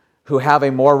 who have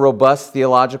a more robust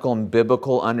theological and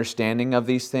biblical understanding of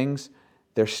these things,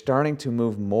 they're starting to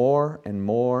move more and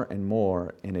more and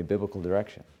more in a biblical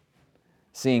direction,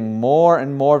 seeing more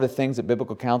and more of the things that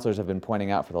biblical counselors have been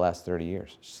pointing out for the last 30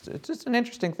 years. It's just an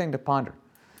interesting thing to ponder.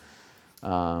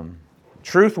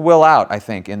 Truth will out, I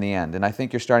think, in the end, and I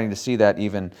think you're starting to see that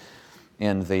even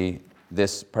in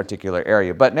this particular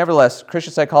area. But nevertheless,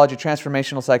 Christian psychology,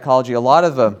 transformational psychology, a lot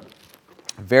of the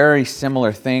very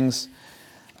similar things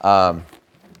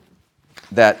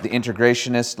that the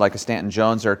integrationists, like a Stanton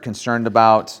Jones, are concerned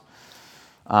about.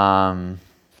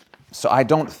 So I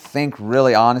don't think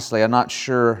really, honestly, I'm not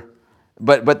sure,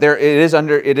 but it is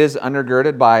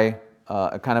undergirded by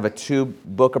a kind of a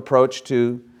two-book approach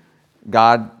to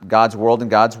God's world and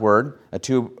God's word,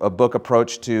 a book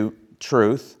approach to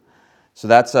truth. So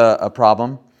that's a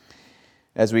problem,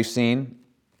 as we've seen.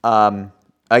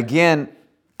 Again,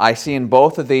 I see in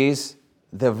both of these,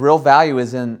 the real value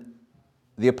is in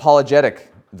the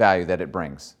apologetic value that it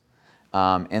brings.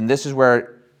 And this is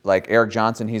where like Eric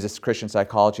Johnson, he's a Christian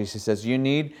psychologist. He says you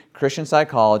need Christian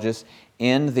psychologists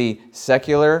in the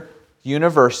secular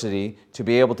university to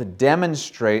be able to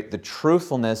demonstrate the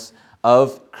truthfulness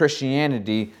of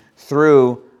Christianity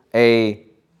through a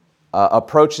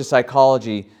approach to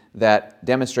psychology that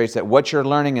demonstrates that what you're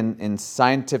learning in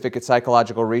scientific and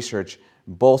psychological research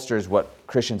bolsters what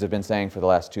Christians have been saying for the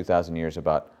last 2,000 years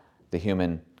about the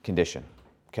human condition.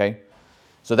 Okay?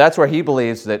 So that's where he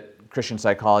believes that Christian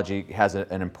psychology has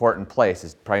an important place,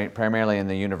 is primarily in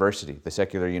the university, the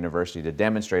secular university, to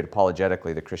demonstrate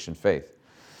apologetically the Christian faith.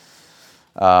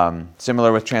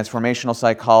 Similar with transformational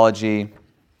psychology.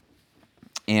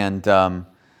 And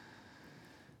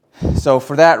so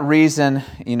for that reason,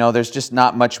 there's just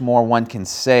not much more one can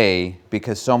say,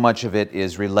 because so much of it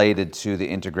is related to the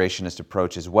integrationist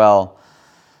approach as well.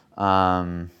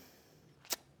 So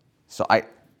I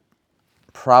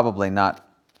probably not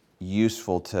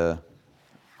useful to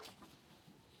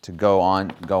go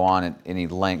on at any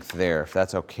length there, if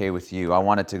that's okay with you. I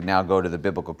wanted to now go to the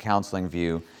biblical counseling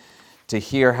view to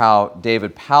hear how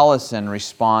David Powlison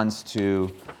responds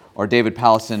to, or David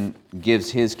Powlison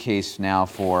gives his case now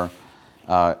for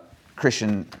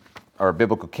Christian or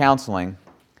biblical counseling,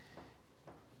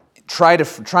 trying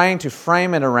to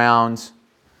frame it around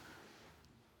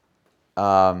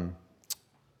an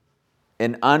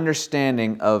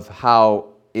understanding of how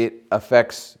it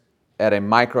affects at a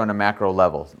micro and a macro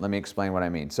level. Let me explain what I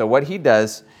mean. So what he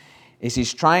does is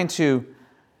he's trying to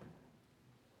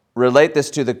relate this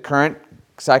to the current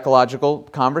psychological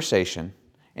conversation,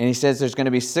 and he says there's going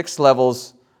to be 6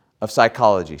 levels of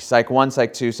psychology: Psych 1,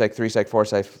 Psych 2, Psych 3, Psych 4,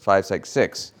 Psych 5, Psych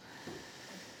 6.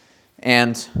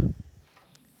 And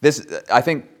this, I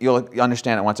think you'll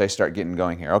understand it once I start getting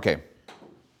going here. Okay.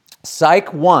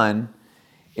 Psych 1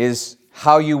 is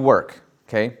how you work,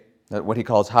 okay? What he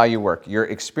calls how you work. Your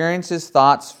experiences,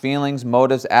 thoughts, feelings,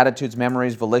 motives, attitudes,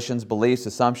 memories, volitions, beliefs,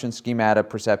 assumptions, schemata,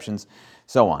 perceptions,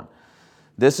 so on.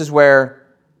 This is where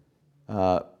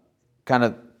kind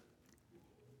of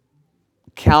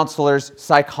counselors,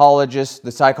 psychologists,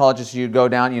 the psychologists you go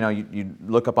down, you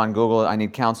look up on Google, I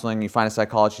need counseling, you find a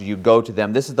psychologist, you go to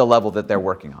them. This is the level that they're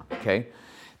working on, okay?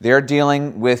 They're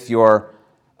dealing with your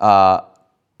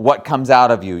what comes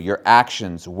out of you, your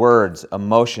actions, words,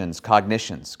 emotions,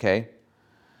 cognitions, okay?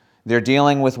 They're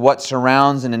dealing with what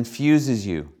surrounds and infuses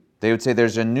you. They would say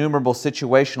there's innumerable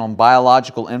situational and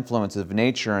biological influences of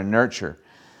nature and nurture.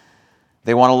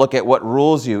 They want to look at what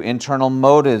rules you, internal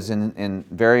motives and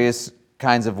various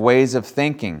kinds of ways of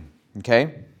thinking,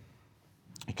 okay?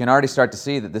 You can already start to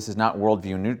see that this is not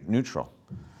worldview neutral.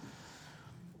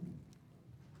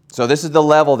 So this is the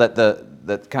level that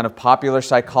that kind of popular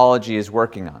psychology is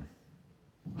working on.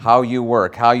 How you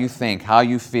work, how you think, how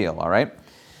you feel, all right?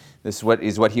 This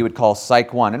is what he would call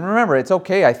Psych 1. And remember, it's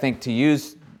okay, I think, to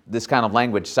use this kind of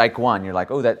language, Psych 1. You're like,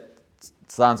 oh, that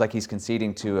sounds like he's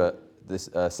conceding to this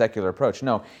secular approach.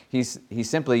 No, he's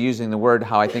simply using the word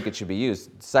how I think it should be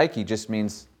used. Psyche just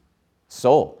means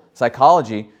soul.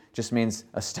 Psychology just means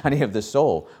a study of the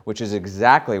soul, which is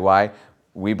exactly why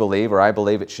we believe, or I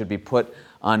believe, it should be put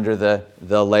under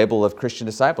the label of Christian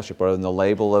discipleship, or in the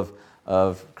label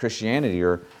of Christianity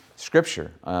or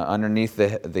Scripture, underneath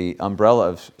the umbrella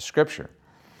of Scripture.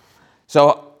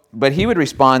 So, but he would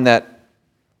respond that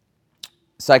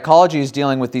psychology is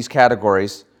dealing with these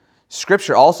categories.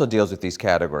 Scripture also deals with these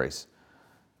categories.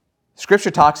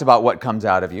 Scripture talks about what comes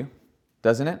out of you,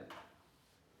 doesn't it?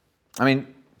 I mean,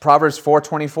 Proverbs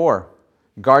 4:24,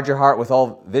 guard your heart with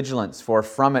all vigilance, for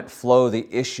from it flow the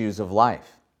issues of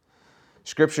life.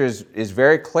 Scripture is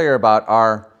very clear about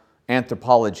our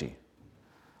anthropology.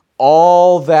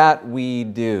 All that we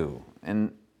do,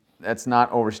 and that's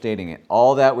not overstating it,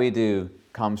 all that we do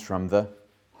comes from the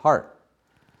heart.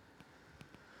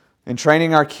 In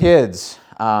training our kids,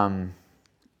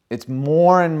 it's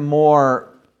more and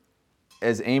more,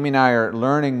 as Amy and I are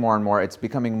learning more and more, it's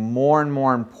becoming more and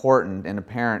more important and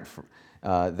apparent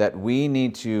that we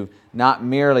need to not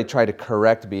merely try to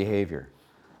correct behavior,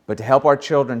 but to help our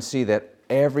children see that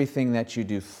everything that you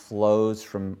do flows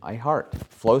from a heart,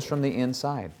 flows from the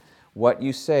inside. What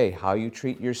you say, how you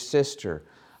treat your sister,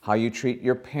 how you treat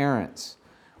your parents,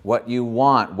 what you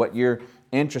want, what your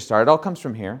interests are, it all comes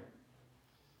from here.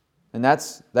 And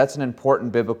that's an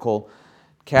important biblical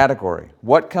category.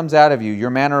 What comes out of you, your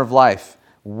manner of life,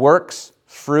 works,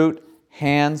 fruit,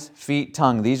 hands, feet,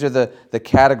 tongue. These are the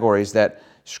categories that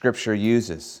Scripture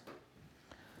uses.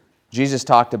 Jesus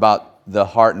talked about the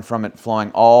heart and from it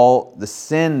flowing all the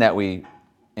sin that we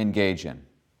engage in.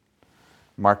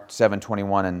 Mark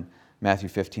 7:21 and Matthew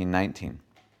 15:19.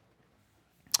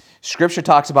 Scripture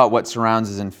talks about what surrounds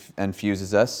us and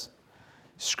infuses us.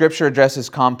 Scripture addresses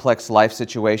complex life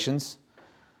situations,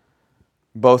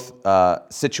 both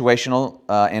situational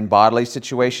and bodily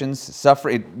situations.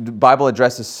 The Bible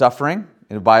addresses suffering.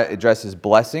 It addresses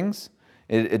blessings.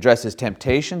 It addresses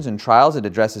temptations and trials. It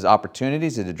addresses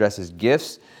opportunities. It addresses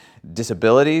gifts,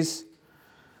 disabilities.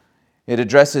 It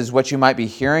addresses what you might be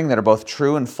hearing that are both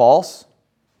true and false.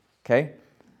 Okay?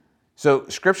 So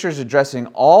Scripture is addressing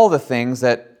all the things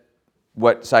that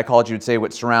what psychology would say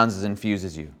what surrounds and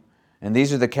infuses you. And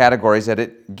these are the categories that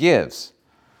it gives.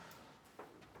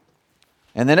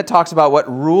 And then it talks about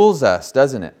what rules us,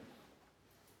 doesn't it?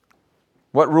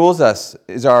 What rules us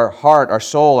is our heart, our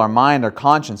soul, our mind, our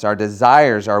conscience, our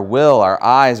desires, our will, our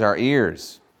eyes, our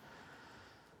ears.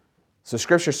 So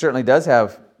Scripture certainly does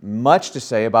have much to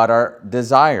say about our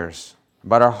desires,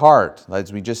 about our heart,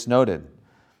 as we just noted,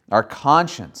 our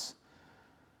conscience.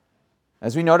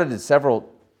 As we noted in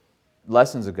several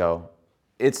lessons ago,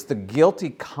 it's the guilty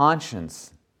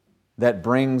conscience that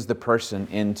brings the person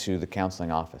into the counseling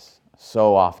office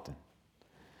so often.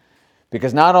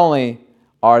 Because not only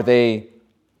are they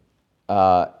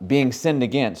being sinned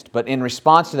against, but in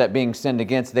response to that being sinned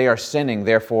against, they are sinning,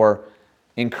 therefore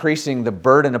increasing the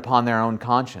burden upon their own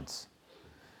conscience.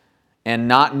 And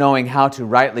not knowing how to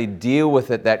rightly deal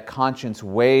with it, that conscience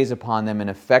weighs upon them and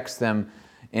affects them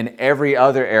in every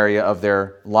other area of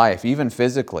their life, even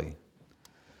physically.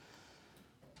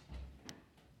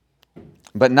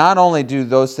 But not only do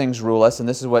those things rule us, and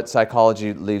this is what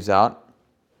psychology leaves out,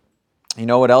 you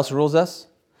know what else rules us?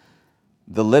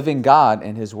 The living God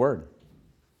and His Word.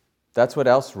 That's what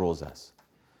else rules us,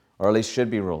 or at least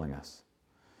should be ruling us.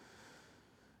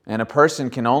 And a person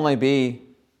can only be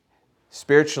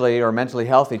spiritually or mentally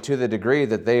healthy to the degree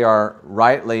that they are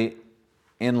rightly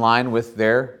in line with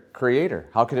their Creator.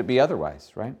 How could it be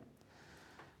otherwise, right?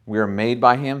 We are made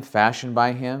by Him, fashioned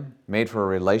by Him, made for a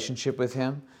relationship with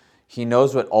Him. He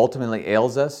knows what ultimately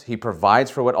ails us. He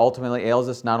provides for what ultimately ails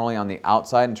us, not only on the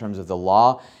outside in terms of the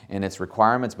law and its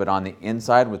requirements, but on the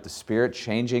inside with the Spirit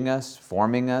changing us,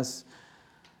 forming us,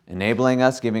 enabling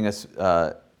us, giving us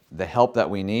the help that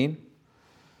we need.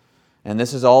 And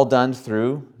this is all done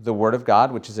through the Word of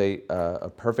God, which is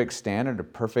a perfect standard, a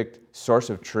perfect source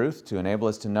of truth to enable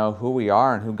us to know who we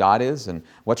are and who God is and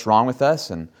what's wrong with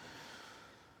us.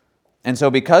 And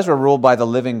so because we're ruled by the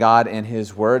living God and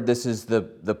His Word, this is the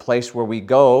place where we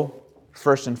go,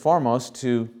 first and foremost,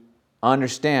 to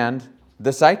understand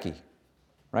the psyche,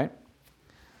 right?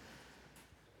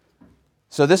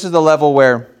 So this is the level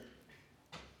where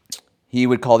he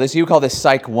would call this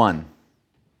Psych 1.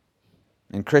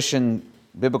 And Christian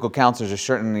biblical counselors are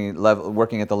certainly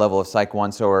working at the level of Psych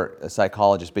 1, so are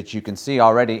psychologists. But you can see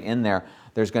already in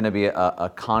there's going to be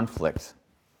a conflict,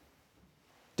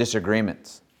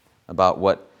 disagreements about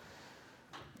what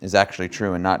is actually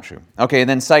true and not true. Okay, and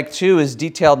then Psych 2 is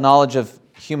detailed knowledge of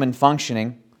human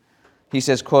functioning. He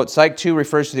says, quote, Psych 2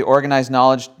 refers to the organized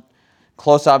knowledge,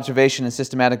 close observation, and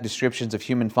systematic descriptions of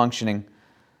human functioning.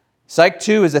 Psych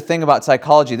 2 is a thing about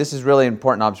psychology. This is really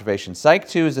important observation. Psych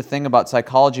 2 is a thing about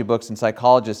psychology books and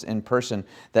psychologists in person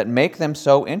that make them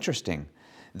so interesting.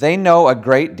 They know a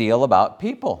great deal about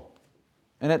people.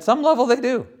 And at some level they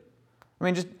do. I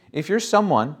mean, just if you're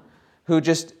someone who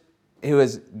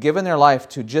has given their life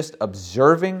to just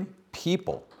observing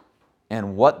people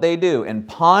and what they do and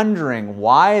pondering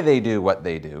why they do what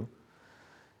they do,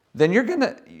 then you're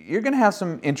gonna have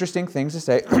some interesting things to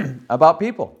say about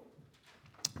people.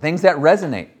 Things that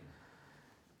resonate.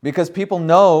 Because people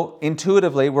know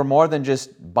intuitively we're more than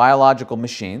just biological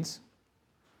machines.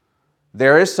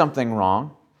 There is something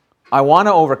wrong. I want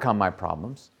to overcome my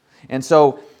problems. And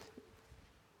so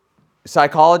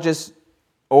psychologists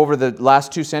over the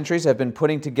last 2 centuries have been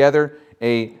putting together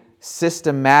a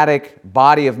systematic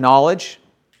body of knowledge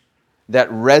that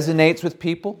resonates with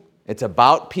people. It's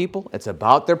about people. It's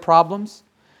about their problems.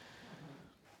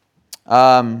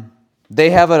 They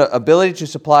have an ability to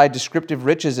supply descriptive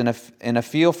riches and a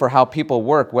feel for how people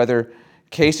work, whether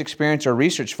case experience or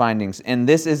research findings. And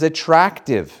this is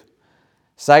attractive.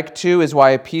 Psych 2 is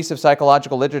why a piece of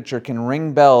psychological literature can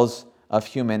ring bells of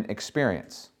human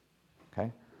experience.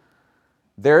 Okay?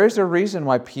 There is a reason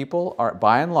why people are,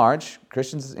 by and large,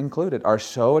 Christians included, are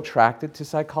so attracted to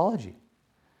psychology.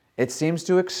 It seems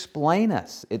to explain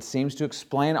us. It seems to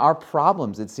explain our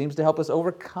problems. It seems to help us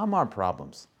overcome our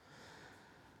problems.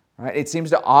 Right? It seems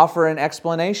to offer an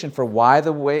explanation for why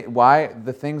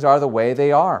the things are the way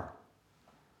they are,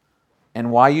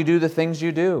 and why you do the things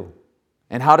you do,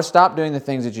 and how to stop doing the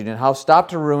things that you do, and how to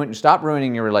stop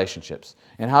ruining your relationships,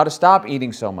 and how to stop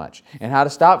eating so much, and how to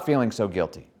stop feeling so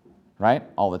guilty, right?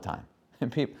 All the time.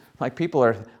 And people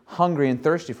are hungry and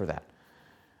thirsty for that.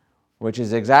 which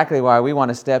is exactly why we want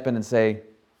to step in and say,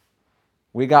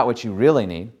 we got what you really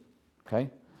need, okay?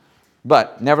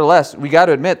 But nevertheless, we got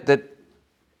to admit that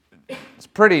it's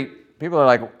pretty, people are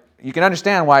like, you can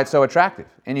understand why it's so attractive.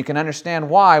 And you can understand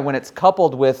why, when it's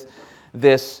coupled with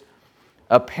this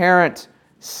apparent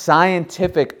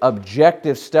scientific,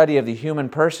 objective study of the human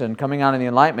person coming out of the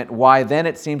Enlightenment, why then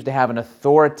it seems to have an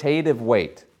authoritative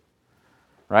weight.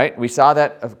 Right? We saw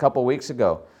that a couple weeks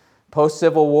ago.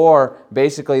 Post-Civil War,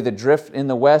 basically the drift in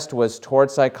the West was toward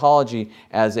psychology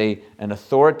as an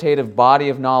authoritative body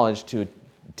of knowledge to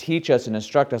teach us and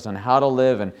instruct us on how to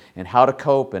live and how to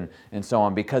cope and so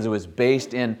on, because it was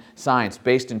based in science,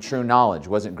 based in true knowledge,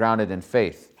 wasn't grounded in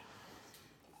faith.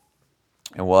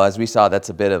 And well, as we saw, that's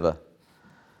a bit of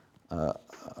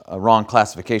a wrong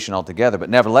classification altogether. But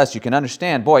nevertheless, you can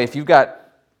understand, boy, if you've got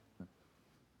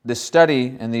this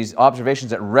study and these observations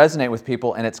that resonate with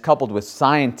people and it's coupled with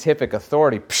scientific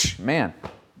authority, man,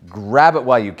 grab it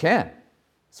while you can.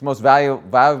 It's the most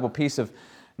valuable piece of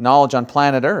knowledge on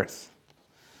planet Earth.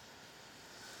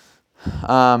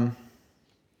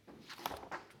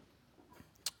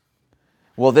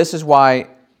 Well, this is why,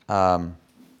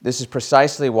 this is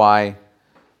precisely why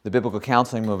the biblical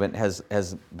counseling movement has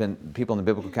been, people in the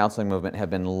biblical counseling movement have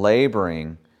been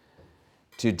laboring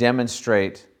to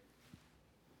demonstrate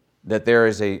that there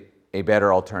is a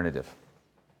better alternative,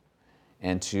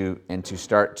 and to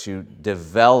start to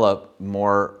develop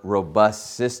more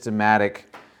robust,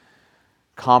 systematic,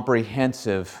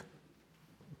 comprehensive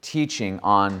teaching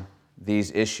on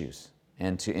these issues,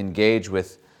 and to engage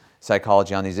with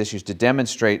psychology on these issues, to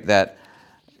demonstrate that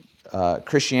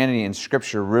Christianity and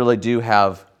Scripture really do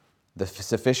have the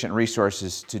sufficient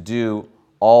resources to do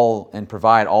all and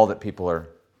provide all that people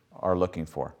are looking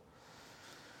for.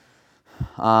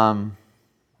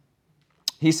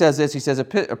 He says this, he says, a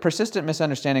persistent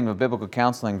misunderstanding of a biblical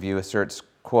counseling view asserts,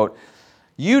 quote,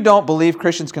 "You don't believe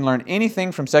Christians can learn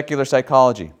anything from secular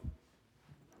psychology."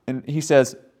 And he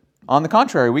says, on the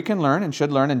contrary, we can learn and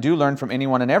should learn and do learn from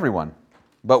anyone and everyone.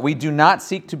 But we do not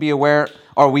seek to be aware,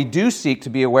 or we do seek to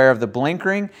be aware of the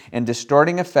blinkering and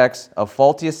distorting effects of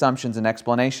faulty assumptions and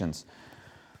explanations.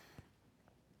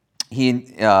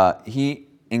 He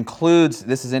includes,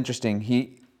 this is interesting,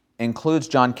 he includes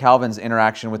John Calvin's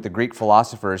interaction with the Greek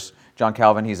philosophers. John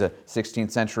Calvin, he's a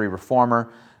 16th century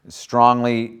reformer,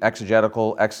 strongly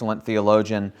exegetical, excellent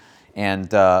theologian,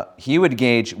 and he would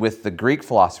engage with the Greek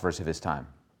philosophers of his time,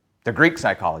 the Greek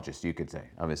psychologists, you could say,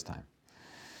 of his time.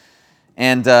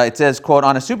 And it says, quote,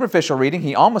 "On a superficial reading,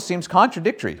 he almost seems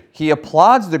contradictory. He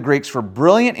applauds the Greeks for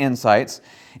brilliant insights,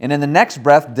 and in the next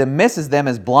breath dismisses them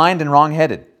as blind and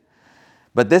wrong-headed.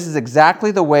 But this is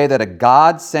exactly the way that a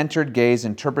God-centered gaze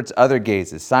interprets other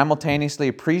gazes, simultaneously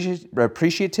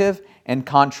appreciative and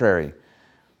contrary.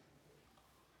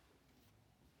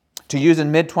 To use a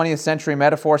mid-20th century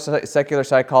metaphor, secular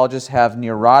psychologists have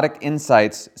neurotic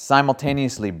insights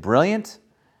simultaneously brilliant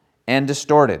and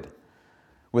distorted.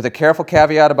 With a careful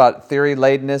caveat about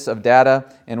theory-ladenness of data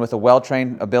and with a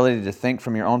well-trained ability to think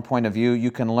from your own point of view, you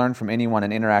can learn from anyone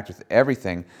and interact with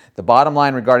everything. The bottom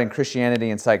line regarding Christianity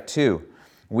and Psych 2,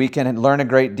 we can learn a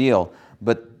great deal,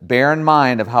 but bear in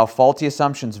mind of how faulty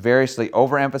assumptions variously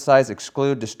overemphasize,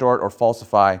 exclude, distort, or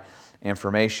falsify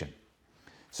information."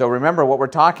 So remember what we're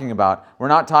talking about. We're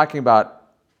not talking about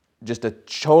just a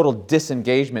total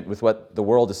disengagement with what the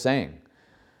world is saying.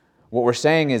 What we're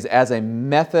saying is, as a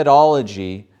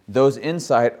methodology, those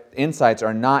insights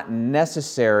are not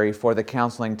necessary for the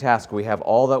counseling task. We have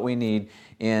all that we need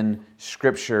in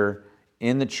Scripture,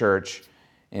 in the church,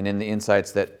 and in the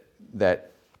insights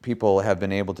that people have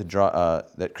been able to draw,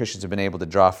 that Christians have been able to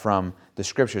draw from the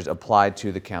Scriptures applied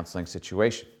to the counseling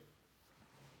situation.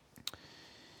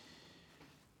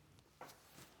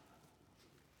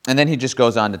 And then he just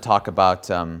goes on to talk about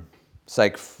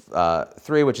Psych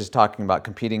 3, which is talking about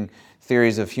competing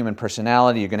theories of human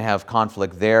personality. You're going to have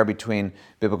conflict there between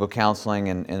biblical counseling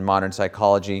and modern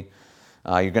psychology.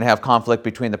 You're going to have conflict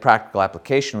between the practical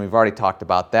application. We've already talked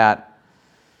about that.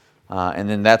 And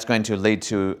then that's going to lead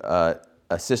to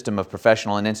a system of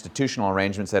professional and institutional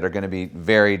arrangements that are going to be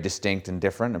very distinct and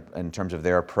different in terms of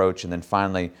their approach. And then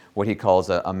finally, what he calls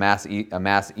a mass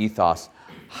ethos.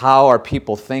 How are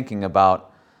people thinking about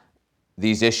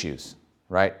these issues,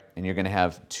 right? And you're going to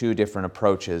have two different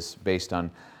approaches based on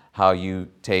how you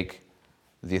take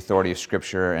the authority of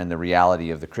Scripture and the reality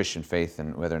of the Christian faith,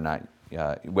 and whether or not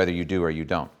whether you do or you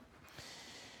don't.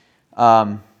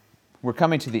 We're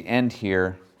coming to the end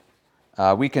here.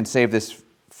 We can save this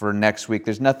for next week.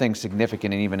 There's nothing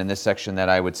significant even in this section that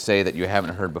I would say that you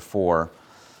haven't heard before.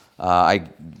 I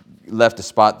left a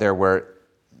spot there where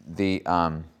the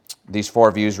these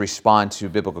four views respond to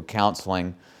biblical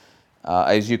counseling.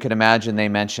 As you can imagine, they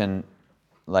mention,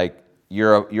 like,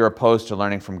 you're opposed to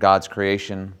learning from God's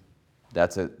creation.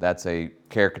 That's a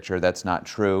caricature. That's not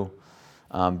true.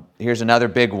 Here's another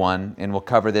big one, and we'll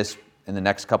cover this in the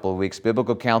next couple of weeks.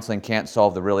 Biblical counseling can't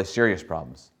solve the really serious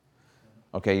problems.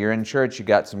 Okay, you're in church, you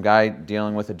got some guy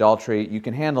dealing with adultery, you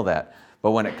can handle that.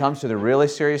 But when it comes to the really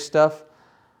serious stuff,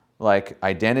 like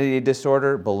identity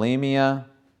disorder, bulimia,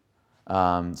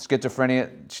 schizophrenia,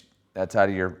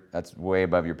 that's way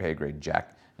above your pay grade,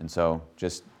 Jack. And so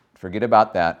just forget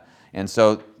about that. And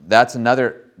so that's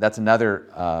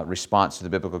another response to the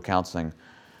biblical counseling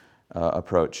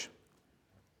approach.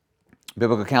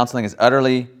 Biblical counseling is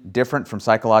utterly different from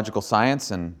psychological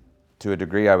science, and to a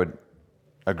degree I would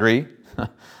agree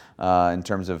in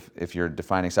terms of if you're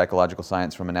defining psychological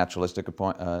science from a naturalistic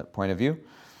point of view.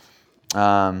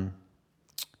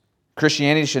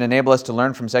 Christianity should enable us to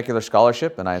learn from secular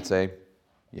scholarship, and I'd say,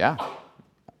 yeah,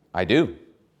 I do,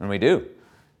 and we do.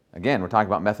 Again, we're talking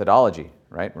about methodology,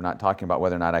 right? We're not talking about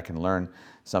whether or not I can learn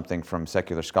something from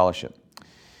secular scholarship.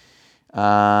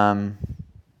 So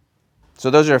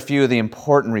those are a few of the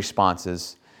important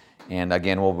responses, and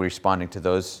again, we'll be responding to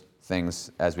those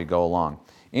things as we go along.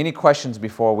 Any questions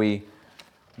before we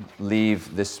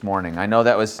leave this morning? I know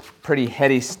that was pretty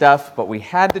heady stuff, but we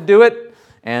had to do it,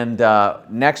 and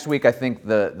next week I think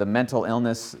the mental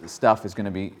illness stuff is going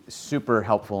to be super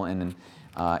helpful and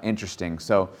interesting.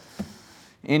 So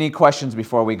any questions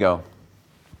before we go?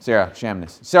 Sarah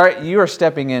Shamness. Sorry, you are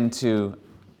stepping into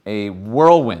a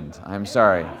whirlwind. I'm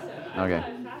sorry. Okay.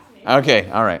 Okay,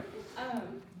 all right.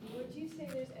 Would you say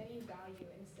there's any value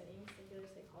in studying secular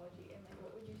psychology, and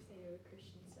what would you say to a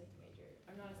Christian psych major?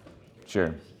 I'm not a psych major. Sure.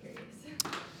 I'm just curious.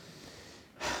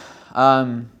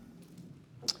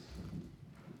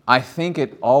 I think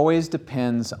it always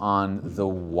depends on the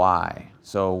why.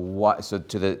 So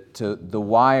to the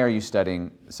why are you studying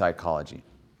psychology?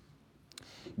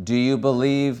 Do you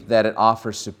believe that it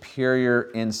offers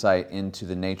superior insight into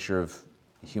the nature of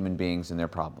human beings and their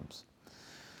problems?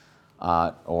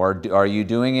 Or are you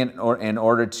doing it in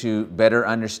order to better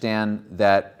understand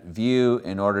that view,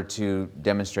 in order to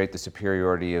demonstrate the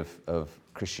superiority of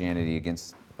Christianity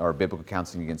against, or biblical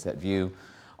counseling against that view?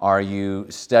 Are you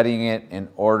studying it in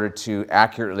order to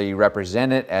accurately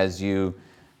represent it as you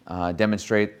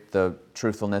demonstrate the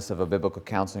truthfulness of a biblical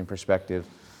counseling perspective?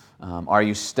 Are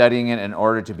you studying it in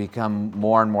order to become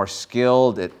more and more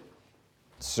skilled at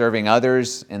serving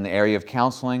others in the area of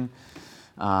counseling?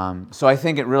 So I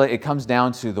think it comes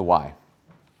down to the why.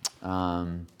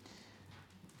 I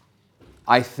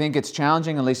think it's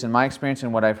challenging, at least in my experience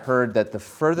and what I've heard, that the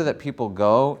further that people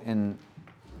go in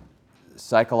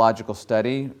psychological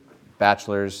study,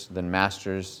 bachelor's, then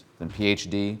master's, then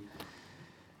PhD,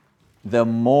 the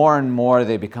more and more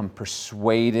they become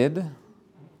persuaded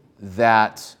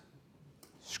that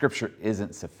Scripture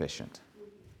isn't sufficient.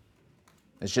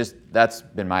 That's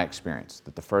been my experience,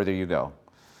 that the further you go,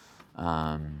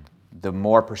 the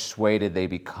more persuaded they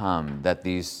become that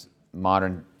these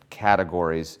modern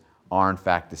categories are in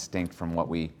fact distinct from what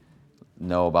we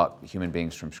know about human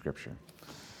beings from Scripture.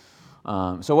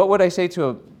 So what would I say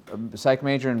to a psych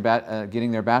major in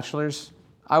getting their bachelor's?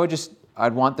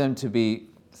 I'd want them to be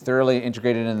thoroughly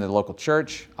integrated in the local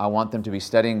church. I want them to be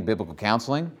studying biblical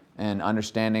counseling and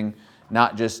understanding,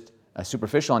 not just a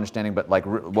superficial understanding, but like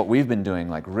what we've been doing,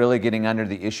 like really getting under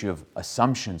the issue of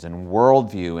assumptions and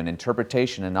worldview and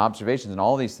interpretation and observations and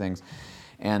all these things,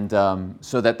 and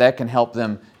so that can help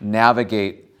them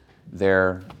navigate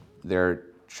their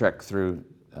trek through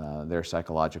their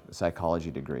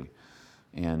psychology degree.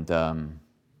 And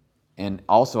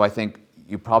also I think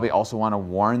you probably also want to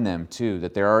warn them too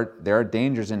that there are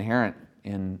dangers inherent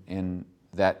in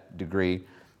that degree,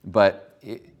 but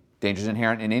dangers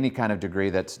inherent in any kind of degree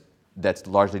that's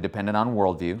largely dependent on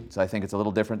worldview. So I think it's a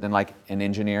little different than like an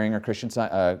engineering or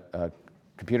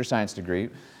computer science degree.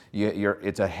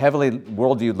 It's a heavily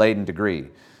worldview laden degree.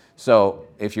 So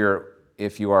if you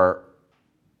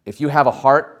have a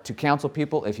heart to counsel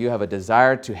people, if you have a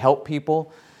desire to help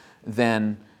people,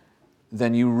 then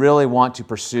you really want to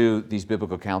pursue these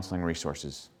biblical counseling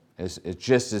resources. It's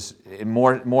just as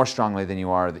more strongly than you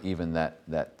are even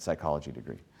that psychology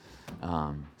degree.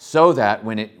 So that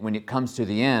when it comes to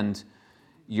the end,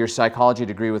 your psychology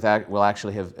degree will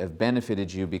actually have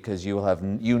benefited you, because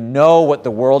you know what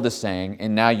the world is saying,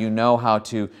 and now you know how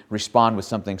to respond with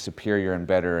something superior and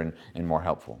better and more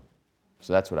helpful.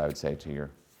 So that's what I would say to your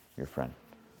friend.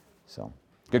 So,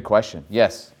 good question.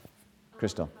 Yes,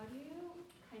 Crystal. How do you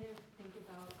kind of think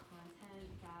about content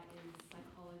that is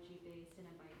psychology based and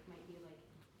it might be like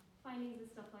findings and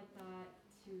stuff like that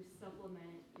to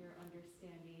supplement your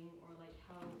understanding or like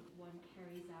how one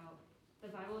carries out the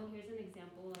Bible. And here's an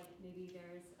example, like maybe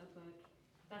there's a book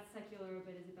that's secular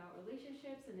but is about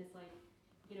relationships, and it's like,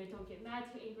 don't get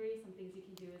mad, too angry. Some things you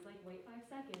can do is like wait 5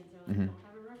 seconds, or like don't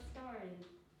have a rough start. And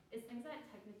it's things that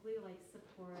technically like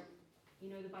support,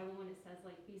 the Bible when it says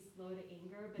like be slow to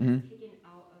anger, but it's taken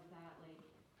out of that like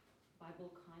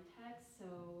Bible context. So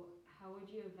how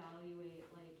would you evaluate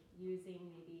like using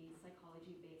maybe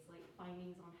psychology-based like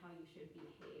findings on how you should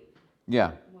behave?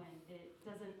 Yeah. When it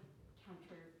doesn't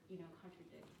contradict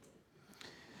it.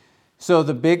 So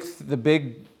the big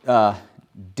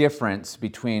difference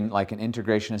between like an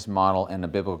integrationist model and a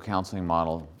biblical counseling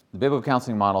model, the biblical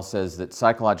counseling model says that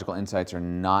psychological insights are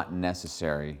not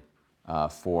necessary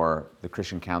for the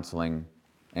Christian counseling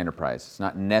enterprise. It's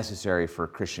not necessary for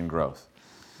Christian growth.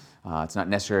 It's not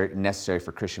necessary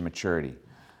for Christian maturity.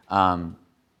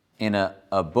 In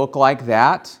a book like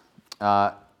that,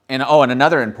 and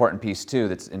another important piece too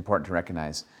that's important to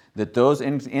recognize, that those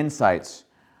insights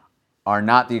are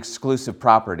not the exclusive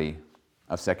property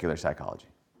of secular psychology.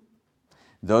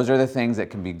 Those are the things that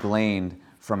can be gleaned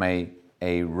from a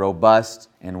robust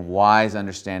and wise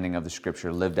understanding of the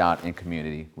Scripture lived out in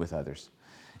community with others.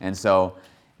 And so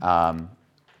then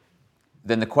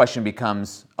the question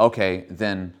becomes, okay,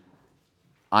 then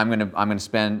I'm going to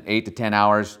spend 8 to 10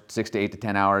 hours, 6 to 8 to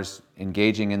 10 hours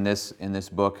engaging in this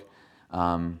book.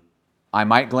 I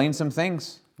might glean some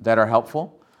things that are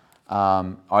helpful.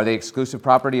 Are they exclusive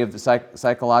property of the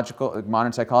psychological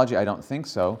modern psychology? I don't think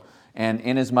so. And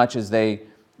inasmuch as they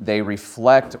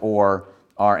reflect or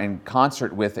are in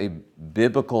concert with a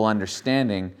biblical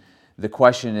understanding, the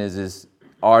question is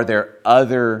are there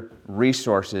other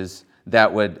resources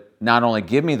that would not only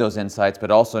give me those insights,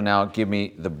 but also now give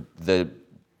me the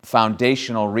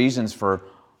foundational reasons for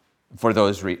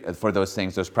those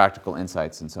things, those practical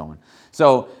insights and so on.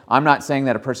 So I'm not saying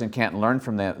that a person can't learn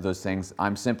from those things.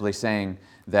 I'm simply saying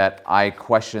that I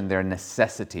question their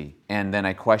necessity, and then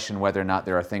I question whether or not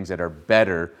there are things that are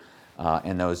better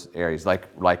in those areas,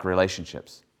 like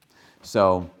relationships.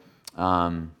 So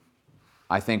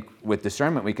I think with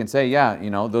discernment we can say,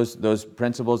 those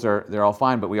principles they're all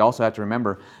fine, but we also have to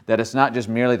remember that it's not just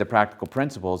merely the practical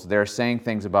principles. They're saying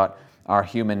things about our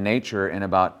human nature and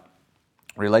about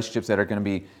relationships that are going to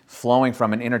be flowing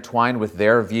from and intertwined with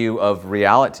their view of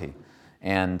reality.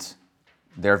 And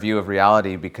their view of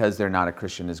reality, because they're not a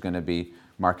Christian, is going to be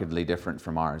markedly different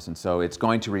from ours. And so it's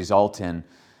going to result in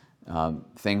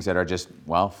things that are just,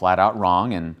 flat out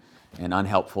wrong and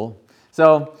unhelpful.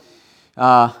 So,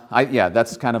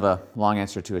 that's kind of a long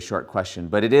answer to a short question.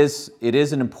 But it is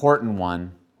an important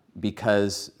one,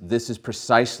 because this is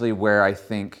precisely where I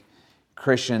think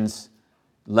Christians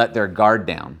let their guard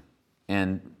down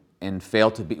and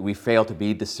we fail to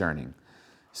be discerning.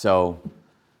 So,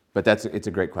 but it's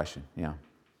a great question. Yeah.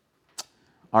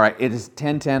 All right, it is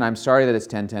 10:10. I'm sorry that it's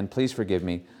 10:10. Please forgive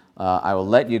me. I will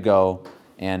let you go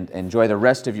and enjoy the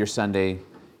rest of your Sunday,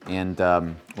 and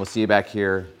we'll see you back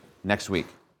here next week.